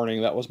the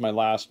morning. That was my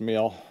last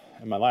meal.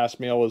 And my last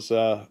meal was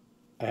I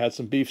had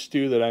some beef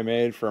stew that I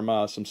made from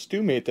some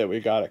stew meat that we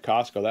got at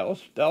Costco.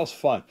 That was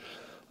fun.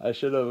 I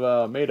should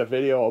have made a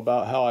video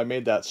about how I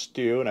made that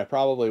stew, and I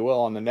probably will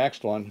on the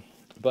next one.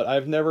 But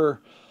I've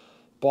never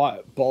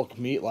bought bulk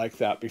meat like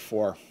that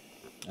before.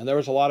 And there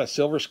was a lot of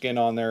silver skin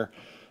on there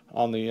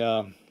on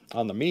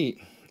the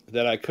meat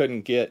that I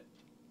couldn't get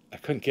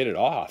it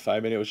off. I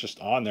mean, it was just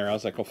on there. I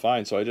was like, well,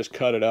 fine. So I just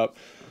cut it up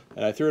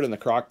and I threw it in the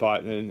crock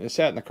pot, and it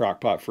sat in the crock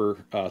pot for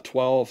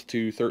 12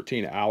 to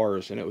 13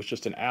 hours. And it was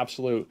just an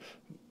absolute,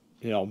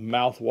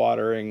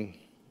 mouth-watering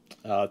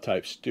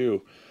type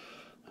stew.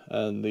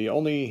 And the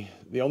only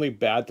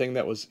bad thing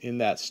that was in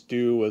that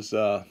stew was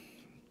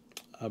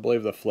I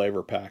believe the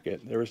flavor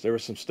packet. There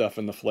was some stuff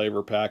in the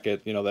flavor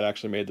packet, that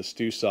actually made the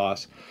stew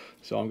sauce.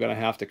 So I'm going to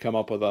have to come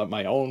up with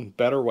my own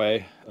better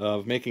way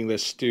of making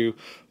this stew,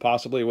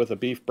 possibly with a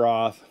beef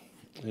broth.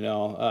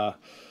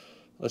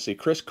 Let's see,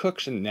 Chris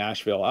cooks in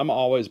Nashville. I'm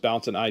always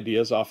bouncing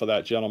ideas off of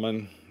that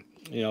gentleman,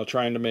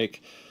 trying to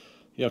make,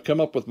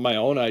 come up with my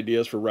own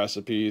ideas for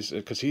recipes,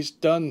 because he's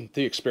done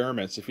the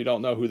experiments. If you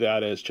don't know who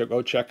that is,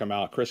 go check him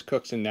out. Chris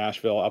cooks in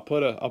Nashville. I'll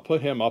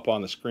put him up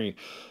on the screen.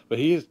 But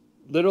he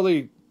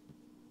literally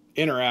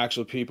interacts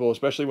with people,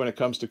 especially when it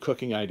comes to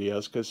cooking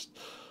ideas, because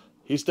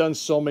he's done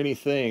so many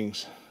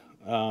things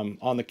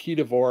on the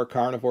KetoVore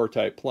carnivore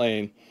type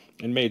plane,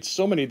 and made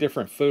so many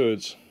different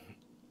foods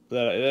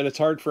that it's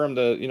hard for him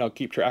to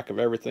keep track of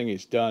everything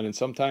he's done. And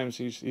sometimes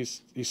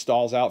he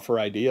stalls out for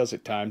ideas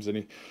at times.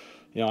 And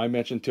I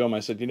mentioned to him, I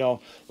said,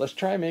 let's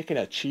try making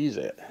a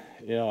Cheez-It,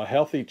 a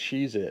healthy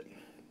Cheez-It,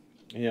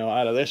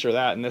 out of this or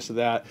that and this or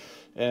that.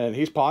 And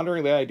he's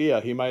pondering the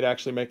idea. He might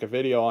actually make a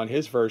video on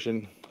his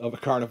version of a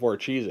carnivore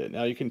Cheez-It.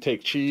 Now, you can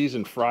take cheese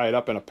and fry it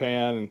up in a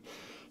pan and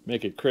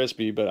make it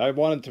crispy, but I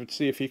wanted to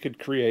see if he could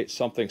create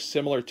something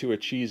similar to a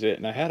Cheez-It.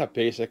 And I had a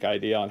basic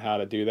idea on how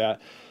to do that,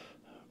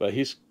 but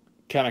he's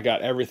kind of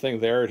got everything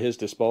there at his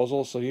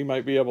disposal, so he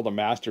might be able to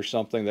master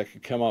something that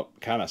could come up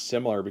kind of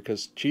similar,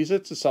 because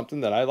Cheez-Its is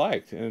something that I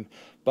liked,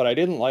 but I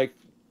didn't like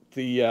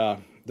the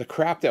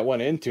crap that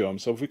went into them.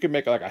 So if we could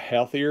make like a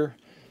healthier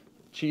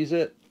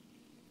Cheez-It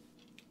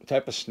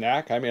type of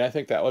snack, I mean, I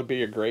think that would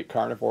be a great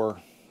carnivore,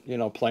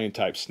 plain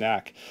type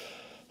snack.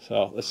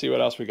 So let's see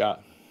what else we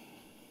got.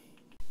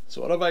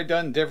 So what have I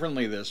done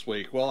differently this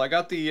week? Well, I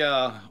got the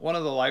one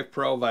of the Life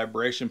Pro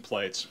vibration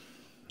plates.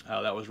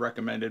 That was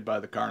recommended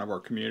by the carnivore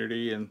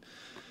community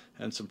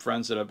and some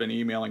friends that I've been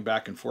emailing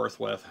back and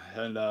forth with.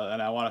 And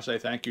I want to say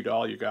thank you to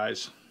all you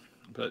guys.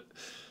 But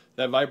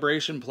that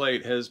vibration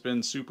plate has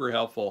been super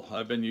helpful.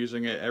 I've been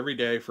using it every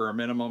day for a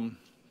minimum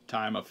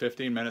time of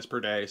 15 minutes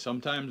per day,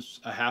 sometimes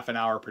a half an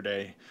hour per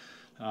day.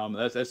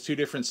 That's 2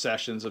 different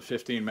sessions of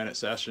 15-minute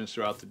sessions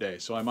throughout the day.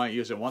 So I might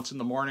use it once in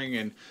the morning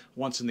and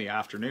once in the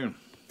afternoon.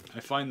 I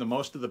find the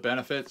most of the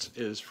benefits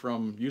is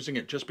from using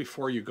it just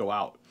before you go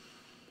out,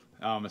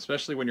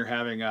 especially when you're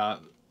having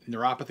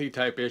neuropathy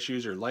type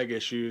issues or leg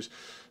issues,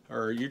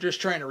 or you're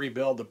just trying to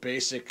rebuild the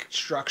basic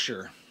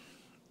structure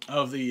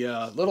of the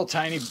little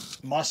tiny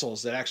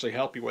muscles that actually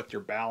help you with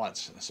your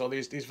balance. So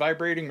these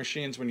vibrating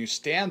machines, when you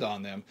stand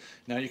on them,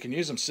 now you can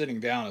use them sitting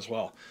down as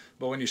well,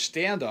 but when you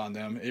stand on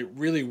them, it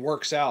really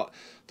works out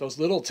those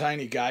little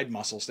tiny guide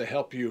muscles to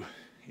help you,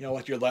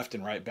 with your left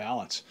and right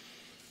balance.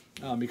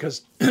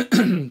 Because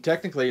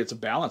technically it's a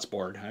balance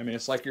board. I mean,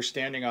 it's like you're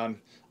standing on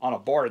a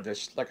board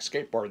that's like a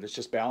skateboard that's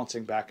just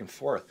balancing back and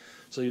forth.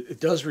 So it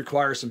does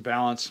require some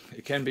balance.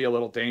 It can be a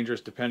little dangerous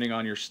depending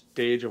on your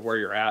stage of where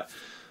you're at.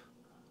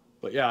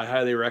 But yeah, I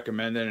highly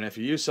recommend it. And if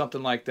you use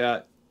something like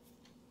that,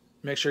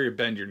 make sure you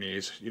bend your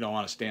knees. You don't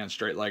want to stand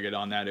straight-legged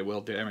on that. It will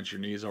damage your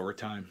knees over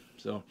time.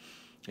 So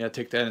yeah,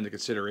 take that into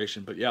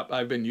consideration. But yeah,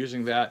 I've been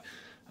using that.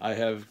 I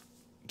have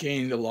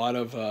gained a lot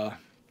of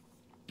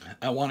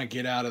I want to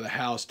get out of the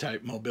house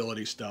type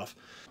mobility stuff.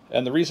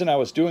 And the reason I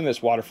was doing this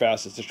water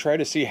fast is to try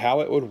to see how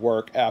it would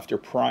work after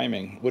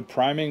priming. Would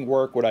priming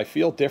work? Would I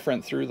feel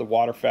different through the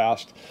water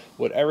fast?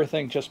 Would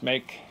everything just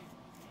make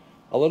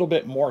a little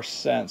bit more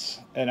sense?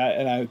 And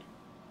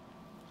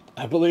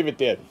I believe it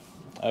did.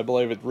 I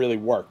believe it really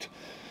worked.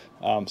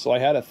 So I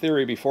had a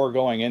theory before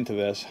going into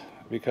this,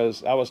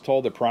 because I was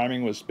told that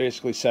priming was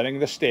basically setting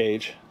the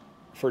stage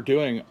for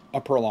doing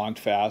a prolonged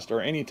fast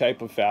or any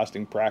type of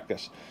fasting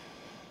practice.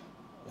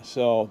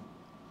 So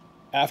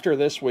after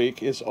this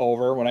week is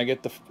over, when I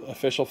get the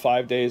official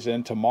 5 days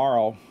in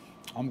tomorrow,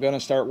 I'm going to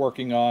start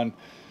working on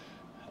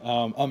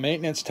a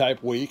maintenance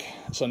type week.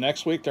 So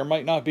next week there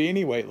might not be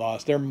any weight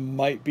loss. There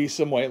might be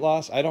some weight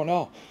loss. I don't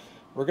know.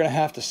 We're going to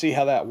have to see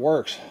how that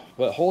works.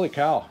 But holy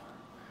cow.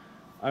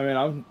 I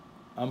mean,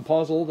 I'm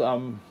puzzled.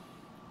 I'm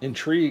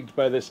intrigued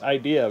by this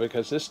idea,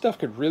 because this stuff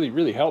could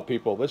really help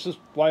people. This is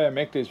why I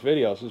make these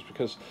videos, is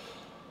because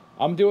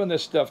I'm doing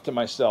this stuff to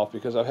myself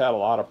because I've had a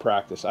lot of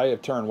practice. I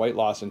have turned weight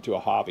loss into a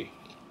hobby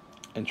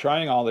and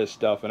trying all this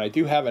stuff, and I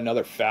do have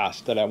another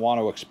fast that I want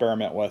to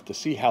experiment with to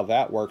see how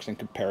that works in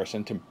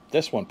comparison to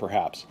this one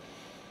perhaps.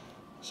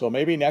 So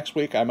maybe next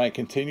week I might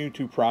continue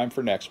to prime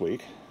for next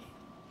week,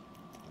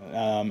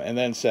 and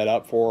then set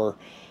up for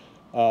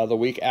the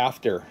week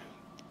after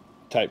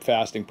type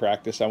fasting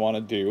practice I want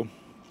to do.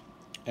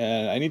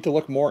 And I need to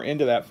look more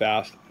into that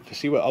fast to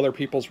see what other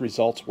people's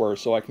results were,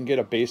 so I can get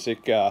a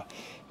basic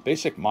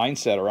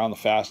mindset around the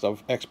fast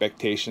of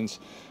expectations,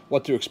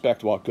 what to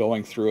expect while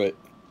going through it,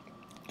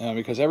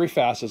 because every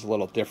fast is a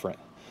little different.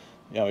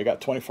 We got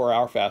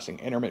 24-hour fasting,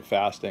 intermittent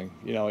fasting,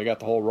 we got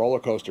the whole roller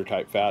coaster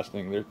type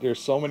fasting.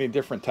 There's so many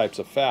different types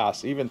of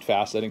fasts, even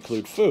fasts that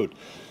include food.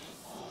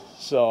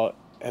 So,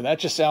 and that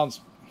just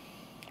sounds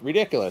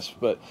ridiculous,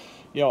 but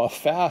a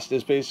fast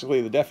is basically,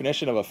 the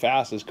definition of a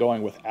fast is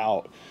going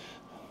without.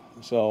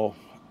 So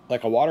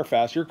like a water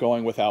fast, you're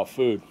going without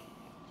food.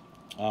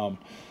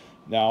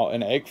 Now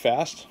an egg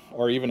fast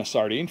or even a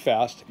sardine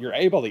fast, you're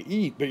able to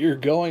eat, but you're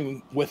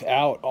going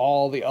without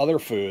all the other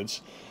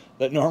foods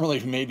that normally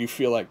made you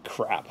feel like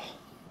crap.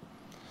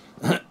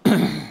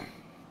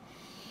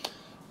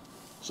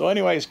 So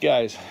anyways,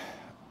 guys,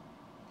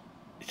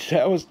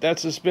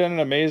 that's just been an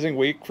amazing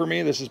week for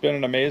me. This has been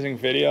an amazing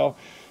video.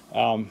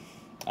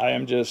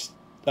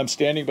 I'm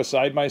standing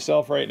beside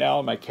myself right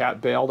now. My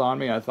cat bailed on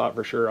me. I thought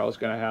for sure I was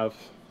going to have,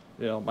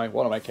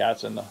 one of my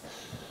cats in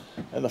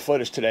the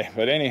footage today.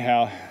 But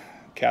anyhow,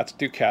 cats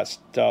do cat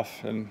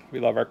stuff, and we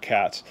love our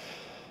cats.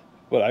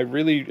 But I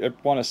really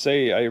want to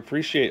say I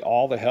appreciate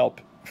all the help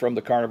from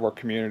the carnivore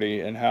community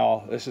and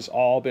how this has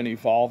all been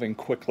evolving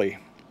quickly.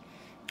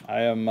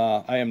 I am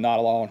not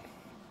alone.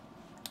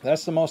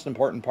 That's the most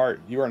important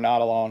part. You are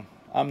not alone.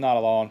 I'm not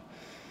alone.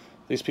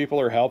 These people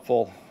are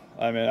helpful.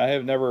 I mean, I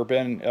have never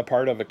been a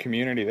part of a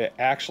community that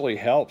actually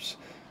helps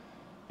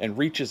and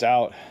reaches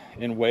out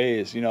in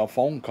ways,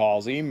 phone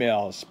calls,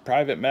 emails,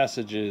 private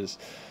messages,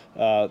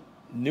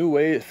 new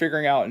ways,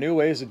 figuring out new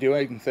ways of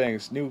doing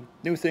things,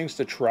 new things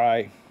to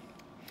try.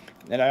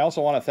 And I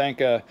also want to thank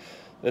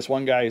this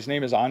one guy. His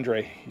name is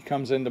Andre. He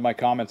comes into my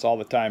comments all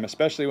the time,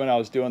 especially when I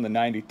was doing the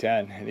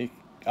 90-10. And he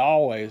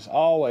always,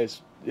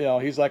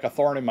 he's like a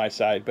thorn in my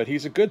side, but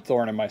he's a good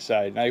thorn in my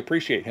side, and I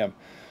appreciate him.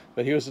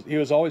 But he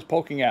was always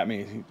poking at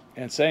me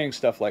and saying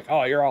stuff like,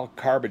 "Oh, you're all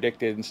carb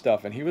addicted" and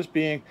stuff. And he was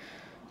being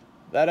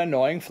that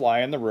annoying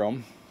fly in the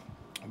room.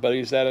 But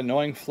he's that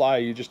annoying fly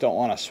you just don't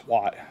want to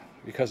swat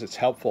because it's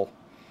helpful.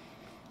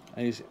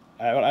 And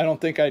I don't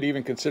think I'd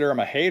even consider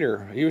him a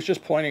hater. He was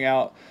just pointing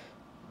out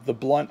the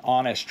blunt,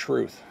 honest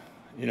truth.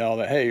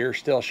 That, hey, you're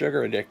still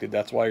sugar addicted.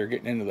 That's why you're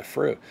getting into the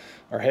fruit.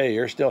 Or, hey,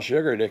 you're still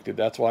sugar addicted.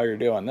 That's why you're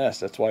doing this.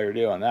 That's why you're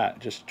doing that.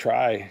 Just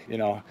try,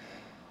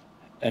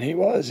 And he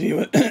was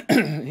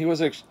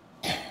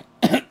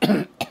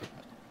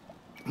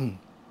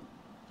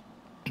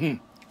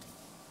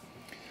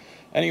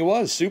and he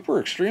was super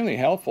extremely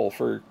helpful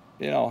for,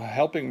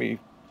 helping me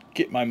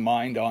get my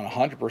mind on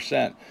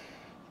 100%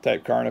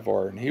 type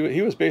carnivore, and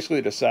he was basically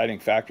the deciding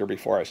factor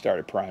before I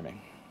started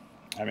priming.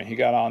 I mean, he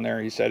got on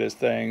there, he said his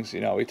things,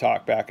 you know, we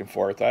talked back and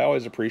forth. I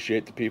always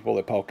appreciate the people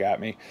that poke at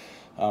me,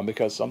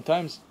 because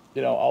sometimes,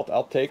 you know,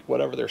 I'll take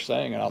whatever they're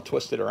saying and I'll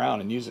twist it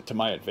around and use it to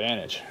my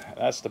advantage.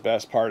 That's the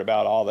best part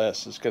about all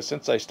this, is because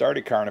since I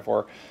started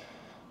carnivore,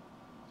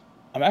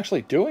 I'm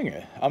actually doing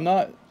it. I'm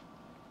not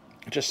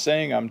just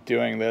saying I'm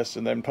doing this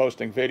and then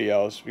posting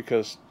videos,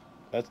 because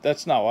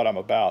that's not what I'm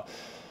about.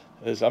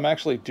 Is I'm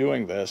actually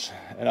doing this,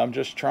 and I'm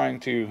just trying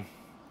to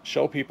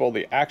show people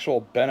the actual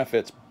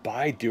benefits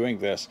by doing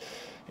this.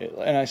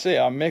 And I say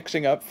I'm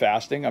mixing up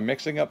fasting, I'm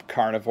mixing up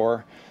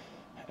carnivore,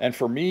 and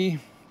for me,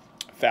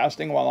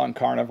 fasting while on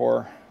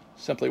carnivore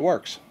simply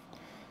works.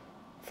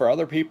 For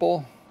other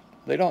people,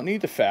 they don't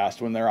need to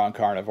fast when they're on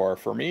carnivore.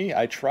 For me,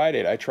 I tried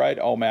it. I tried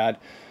OMAD.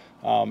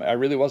 I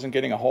really wasn't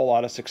getting a whole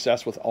lot of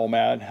success with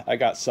OMAD. I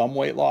got some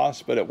weight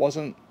loss, but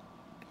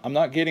I'm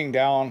not getting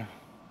down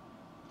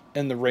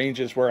in the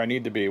ranges where I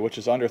need to be, which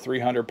is under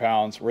 300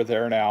 pounds. We're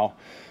there now.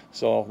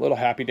 So a little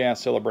happy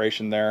dance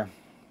celebration there.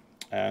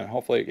 And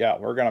hopefully, yeah,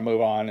 we're going to move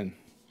on and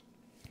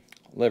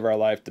live our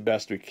life the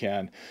best we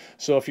can.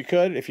 So if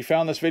you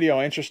found this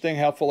video interesting,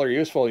 helpful, or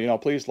useful, you know,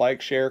 please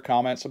like, share,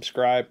 comment,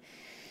 subscribe.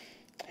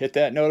 Hit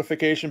that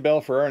notification bell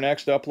for our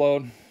next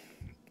upload.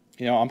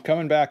 You know, I'm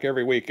coming back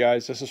every week,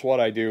 guys. This is what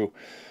I do.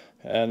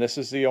 And this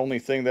is the only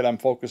thing that I'm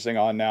focusing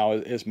on now,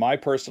 is my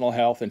personal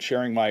health and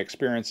sharing my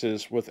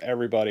experiences with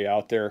everybody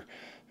out there,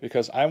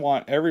 because I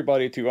want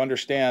everybody to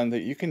understand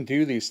that you can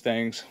do these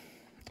things.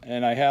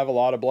 And I have a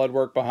lot of blood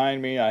work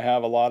behind me. I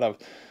have a lot of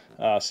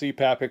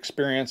CPAP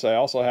experience. I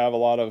also have a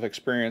lot of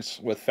experience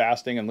with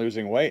fasting and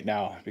losing weight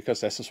now,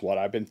 because this is what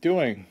I've been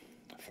doing.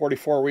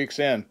 44 weeks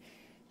in,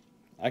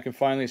 I can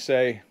finally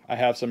say I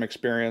have some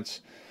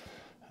experience,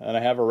 and I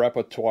have a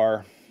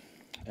repertoire,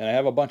 and I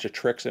have a bunch of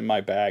tricks in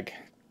my bag.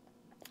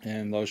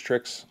 And those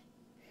tricks,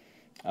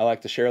 I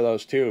like to share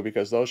those too,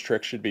 because those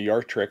tricks should be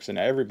your tricks, and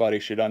everybody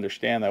should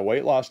understand that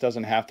weight loss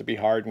doesn't have to be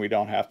hard, and we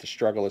don't have to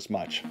struggle as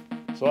much.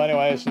 So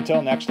anyways,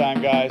 until next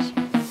time, guys.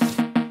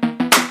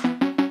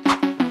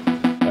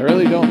 I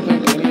really don't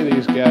think any of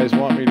these guys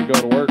want me to go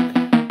to work.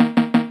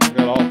 I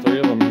got all three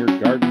of them here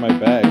guarding my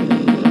bag.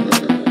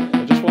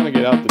 I just want to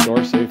get out the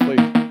door safely.